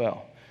doing it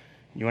well.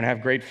 You want to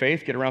have great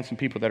faith, get around some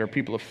people that are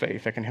people of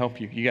faith that can help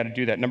you. You got to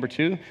do that. Number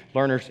 2,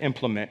 learners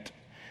implement.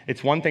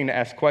 It's one thing to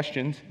ask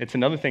questions. It's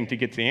another thing to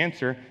get the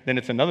answer. Then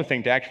it's another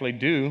thing to actually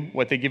do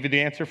what they give you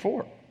the answer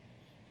for.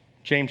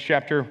 James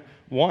chapter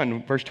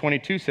 1, verse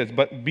 22 says,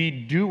 but be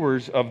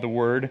doers of the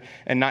word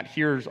and not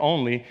hearers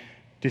only,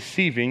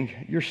 deceiving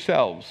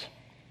yourselves.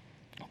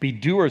 Be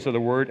doers of the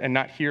word and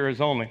not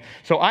hearers only.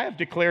 So I have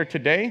declared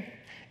today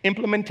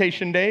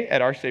implementation day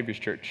at Our Savior's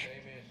Church.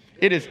 Amen.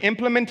 It is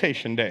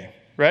implementation day.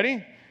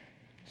 Ready?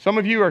 Some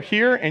of you are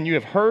here and you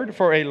have heard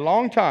for a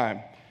long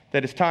time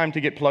that it's time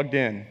to get plugged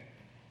in.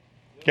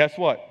 Guess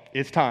what?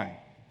 It's time.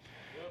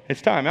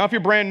 It's time. Now, if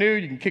you're brand new,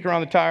 you can kick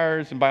around the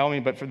tires and by all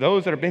means, but for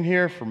those that have been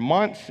here for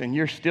months and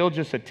you're still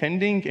just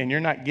attending and you're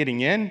not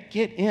getting in,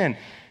 get in.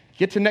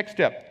 Get to next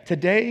step.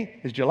 Today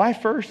is July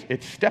 1st.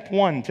 It's step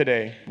 1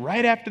 today.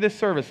 Right after this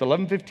service,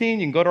 11:15, you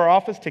can go to our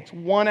office. It takes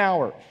 1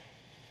 hour.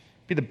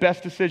 Be the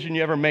best decision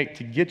you ever make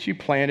to get you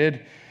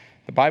planted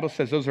The Bible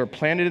says those who are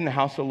planted in the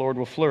house of the Lord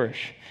will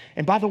flourish.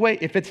 And by the way,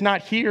 if it's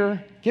not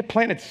here, get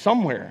planted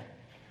somewhere.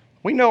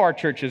 We know our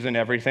church isn't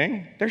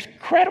everything. There's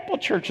credible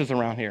churches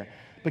around here.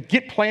 But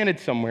get planted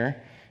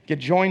somewhere, get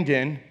joined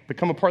in,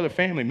 become a part of the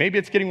family. Maybe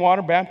it's getting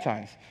water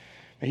baptized.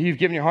 Maybe you've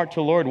given your heart to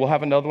the Lord. We'll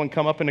have another one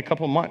come up in a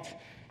couple of months.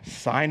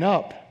 Sign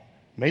up.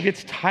 Maybe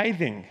it's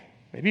tithing.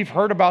 Maybe you've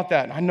heard about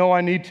that. I know I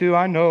need to.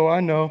 I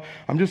know.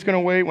 I'm just going to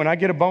wait. When I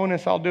get a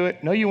bonus, I'll do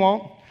it. No, you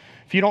won't.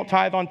 If you don't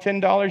tithe on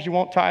 $10, you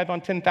won't tithe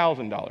on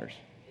 $10,000.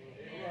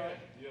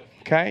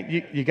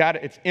 Okay? You got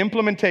it. It's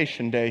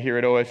implementation day here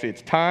at OSC.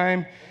 It's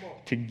time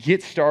to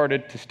get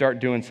started, to start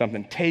doing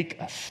something. Take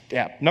a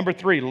step. Number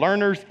 3,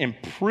 learners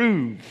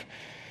improve.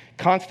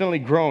 Constantly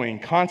growing,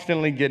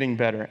 constantly getting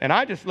better. And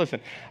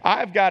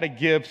I've got to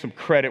give some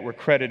credit where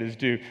credit is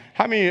due.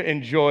 How many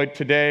enjoyed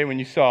today when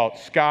you saw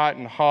Scott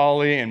and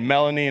Holly and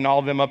Melanie and all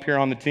of them up here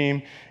on the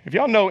team? If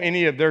y'all know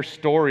any of their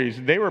stories,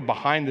 they were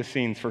behind the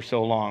scenes for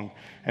so long.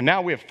 And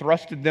now we have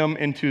thrusted them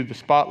into the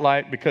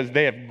spotlight because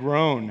they have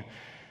grown.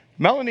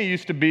 Melanie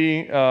used to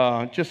be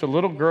just a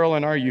little girl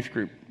in our youth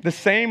group. The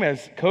same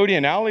as Cody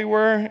and Allie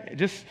were,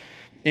 just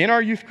in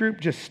our youth group,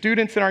 just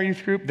students in our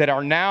youth group that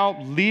are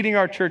now leading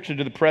our church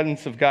into the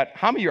presence of God.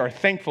 How many of you are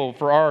thankful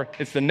for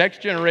it's the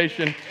next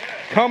generation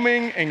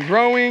coming and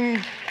growing?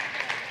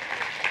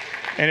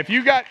 And if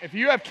you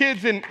have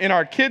kids in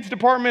our kids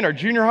department or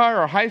junior high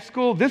or high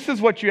school, this is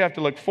what you have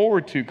to look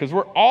forward to because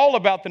we're all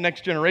about the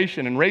next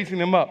generation and raising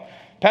them up.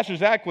 Pastor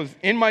Zach was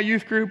in my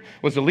youth group,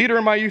 was the leader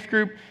in my youth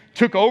group,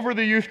 took over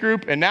the youth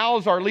group, and now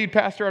is our lead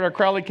pastor at our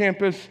Crowley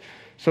campus.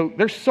 So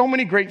there's so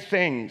many great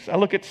things. I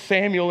look at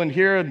Samuel in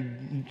here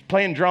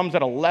playing drums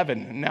at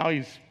 11, and now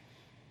he's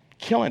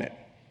killing it,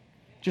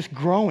 just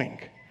growing,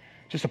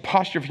 just a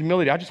posture of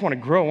humility. I just want to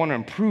grow. I want to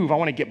improve. I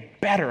want to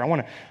get better. I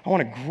want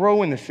to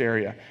grow in this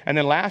area. And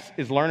then last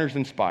is learners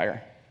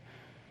inspire.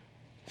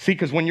 See,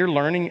 because when you're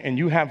learning and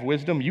you have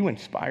wisdom, you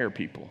inspire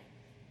people.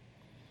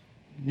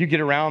 You get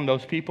around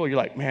those people, you're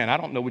like, man, I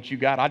don't know what you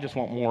got. I just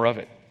want more of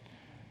it.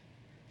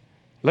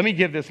 Let me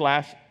give this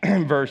last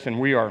verse, and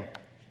we're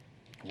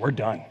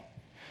done.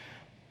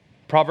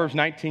 Proverbs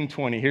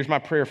 19:20. Here's my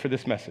prayer for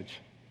this message.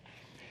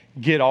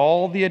 Get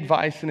all the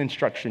advice and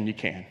instruction you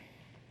can.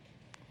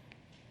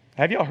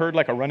 Have y'all heard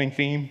like a running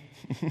theme?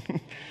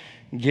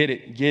 Get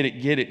it.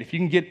 If you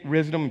can get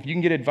wisdom, if you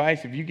can get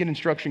advice, if you get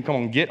instruction, come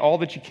on, get all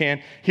that you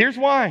can. Here's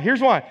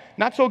why.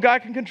 Not so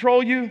God can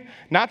control you.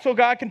 Not so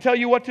God can tell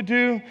you what to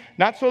do.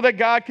 Not so that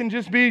God can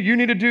just be, you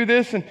need to do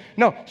this.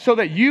 No, so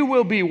that you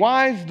will be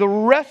wise the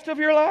rest of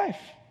your life.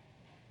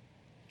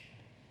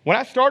 When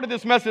I started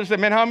this message, I said,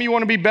 man, how many of you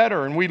want to be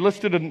better? And we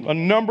listed a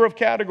number of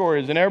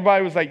categories, and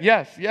everybody was like,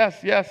 yes.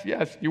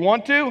 You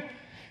want to?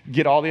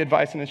 Get all the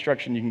advice and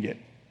instruction you can get.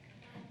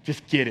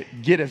 Just get it.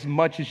 Get as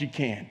much as you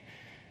can.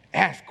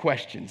 Ask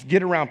questions.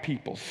 Get around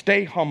people.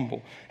 Stay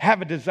humble.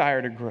 Have a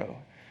desire to grow.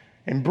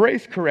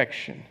 Embrace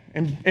correction.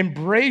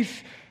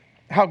 Embrace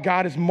how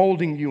God is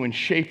molding you and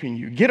shaping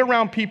you. Get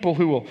around people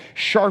who will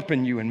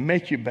sharpen you and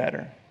make you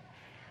better.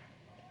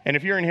 And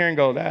if you're in here and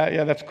go,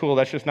 yeah, that's cool.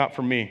 That's just not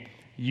for me.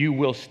 You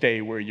will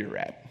stay where you're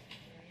at.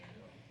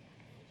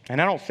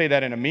 And I don't say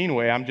that in a mean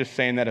way. I'm just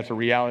saying that as a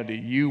reality.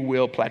 You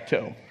will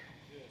plateau.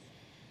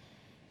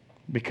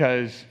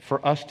 Because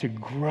for us to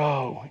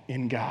grow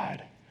in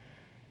God,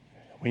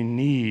 we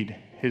need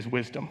His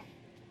wisdom.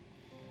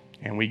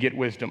 And we get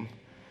wisdom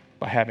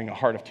by having a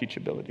heart of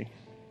teachability.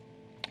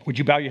 Would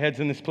you bow your heads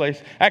in this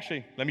place?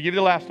 Actually, let me give you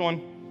the last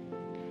one.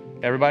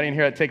 Everybody in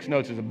here that takes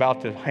notes is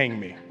about to hang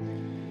me.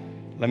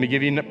 Let me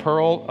give you the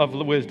pearl of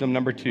wisdom,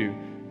 number 2.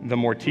 The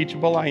more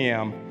teachable I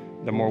am,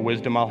 the more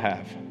wisdom I'll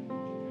have.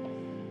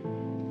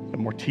 The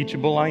more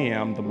teachable I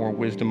am, the more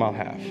wisdom I'll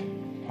have.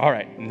 All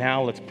right,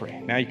 now let's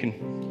pray. Now you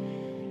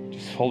can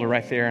just hold it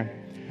right there.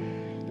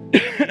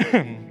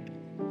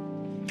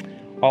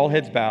 All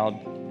heads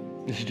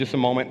bowed. This is just a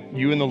moment,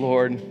 you and the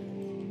Lord.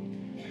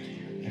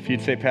 If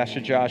you'd say, Pastor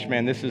Josh,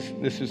 man, this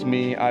is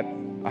me.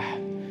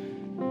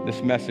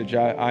 This message,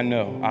 I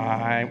know.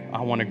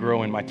 I want to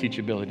grow in my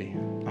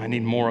teachability. I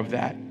need more of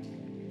that.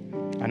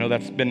 I know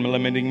that's been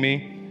limiting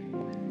me.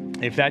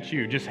 If that's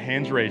you, just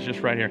hands raised,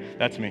 just right here.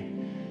 That's me.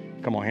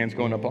 Come on, hands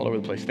going up all over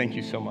the place. Thank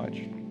you so much.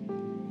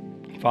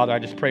 Father, I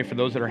just pray for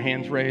those that are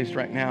hands raised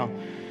right now.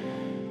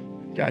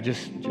 God,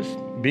 just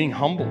being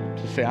humble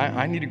to say,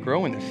 I need to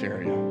grow in this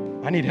area.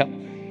 I need help.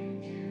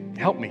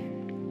 Help me.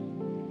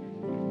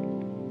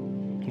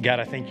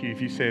 God, I thank you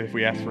if you say if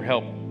we ask for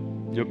help,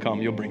 you'll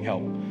come, you'll bring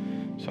help.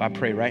 So I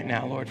pray right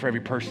now, Lord, for every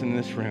person in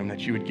this room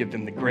that you would give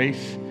them the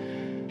grace,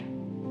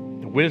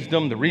 the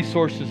wisdom, the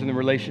resources, and the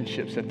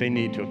relationships that they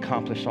need to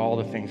accomplish all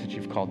the things that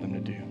you've called them to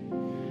do.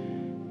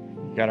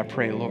 God, I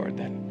pray, Lord,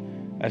 that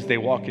as they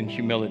walk in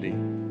humility,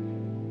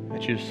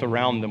 that you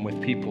surround them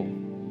with people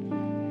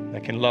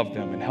that can love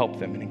them and help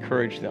them and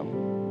encourage them.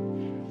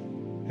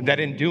 And that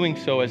in doing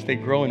so, as they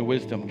grow in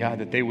wisdom, God,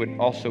 that they would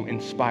also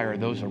inspire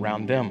those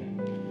around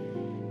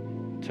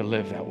them to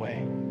live that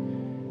way.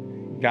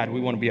 God,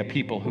 we want to be a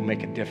people who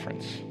make a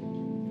difference.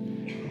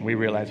 And we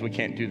realize we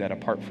can't do that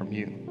apart from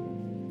you.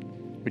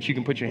 But you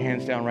can put your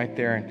hands down right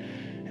there.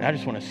 And I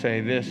just want to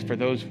say this for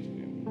those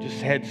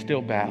just heads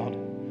still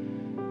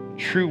bowed.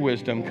 True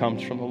wisdom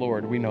comes from the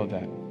Lord. We know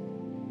that.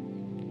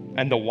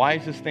 And the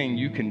wisest thing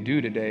you can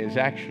do today is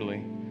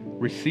actually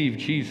receive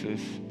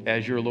Jesus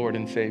as your Lord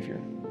and Savior.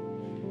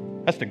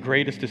 That's the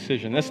greatest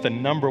decision. That's the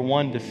number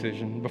one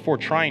decision before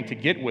trying to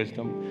get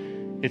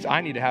wisdom. It's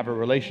I need to have a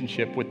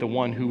relationship with the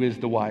one who is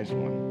the wise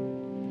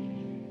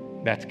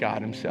one. That's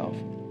God himself.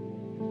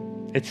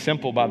 It's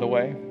simple, by the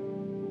way.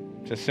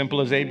 It's as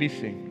simple as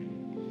ABC.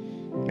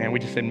 And we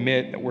just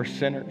admit that we're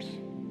sinners.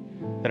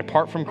 That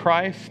apart from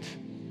Christ,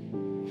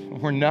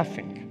 we're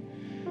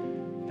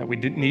nothing. That we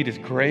need his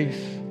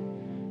grace.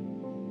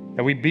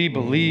 That we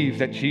believe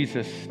that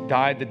Jesus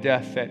died the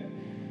death that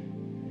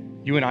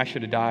you and I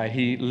should have died.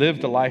 He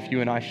lived the life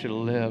you and I should have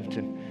lived.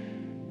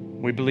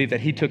 And we believe that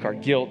he took our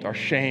guilt, our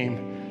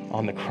shame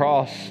on the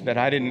cross, that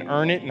I didn't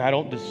earn it and I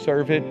don't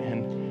deserve it.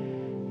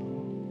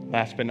 And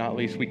last but not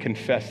least, we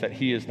confess that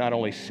he is not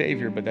only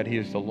Savior, but that he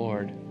is the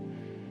Lord.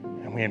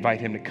 And we invite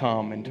him to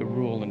come and to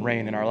rule and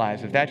reign in our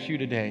lives. If that's you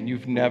today and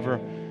you've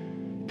never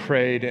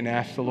prayed and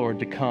asked the Lord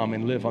to come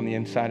and live on the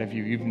inside of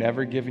you, you've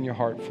never given your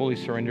heart fully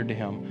surrendered to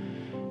him,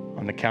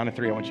 on the count of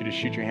three, I want you to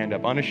shoot your hand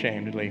up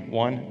unashamedly.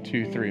 1,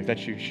 2, 3. If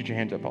that's you, shoot your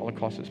hands up all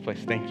across this place.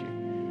 Thank you.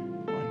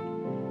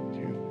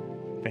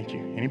 1, 2. Thank you.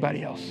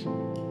 Anybody else?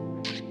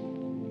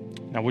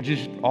 Now, would you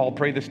just all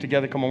pray this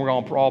together? Come on, we're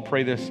going to all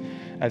pray this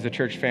as a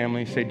church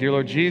family. Say, Dear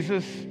Lord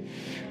Jesus,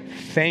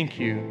 thank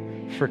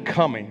you for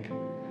coming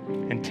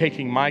and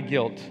taking my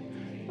guilt,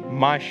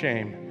 my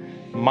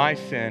shame, my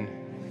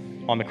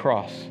sin on the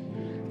cross.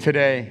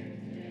 Today,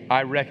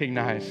 I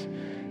recognize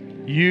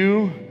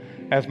you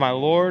as my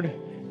Lord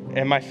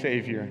and my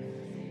Savior.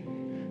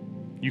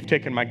 You've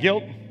taken my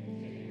guilt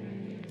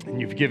and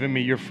you've given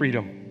me your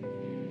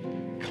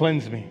freedom.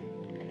 Cleanse me.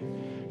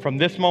 From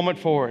this moment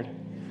forward,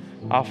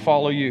 I'll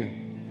follow you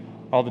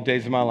all the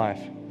days of my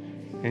life.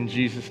 In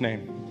Jesus'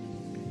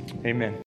 name, amen.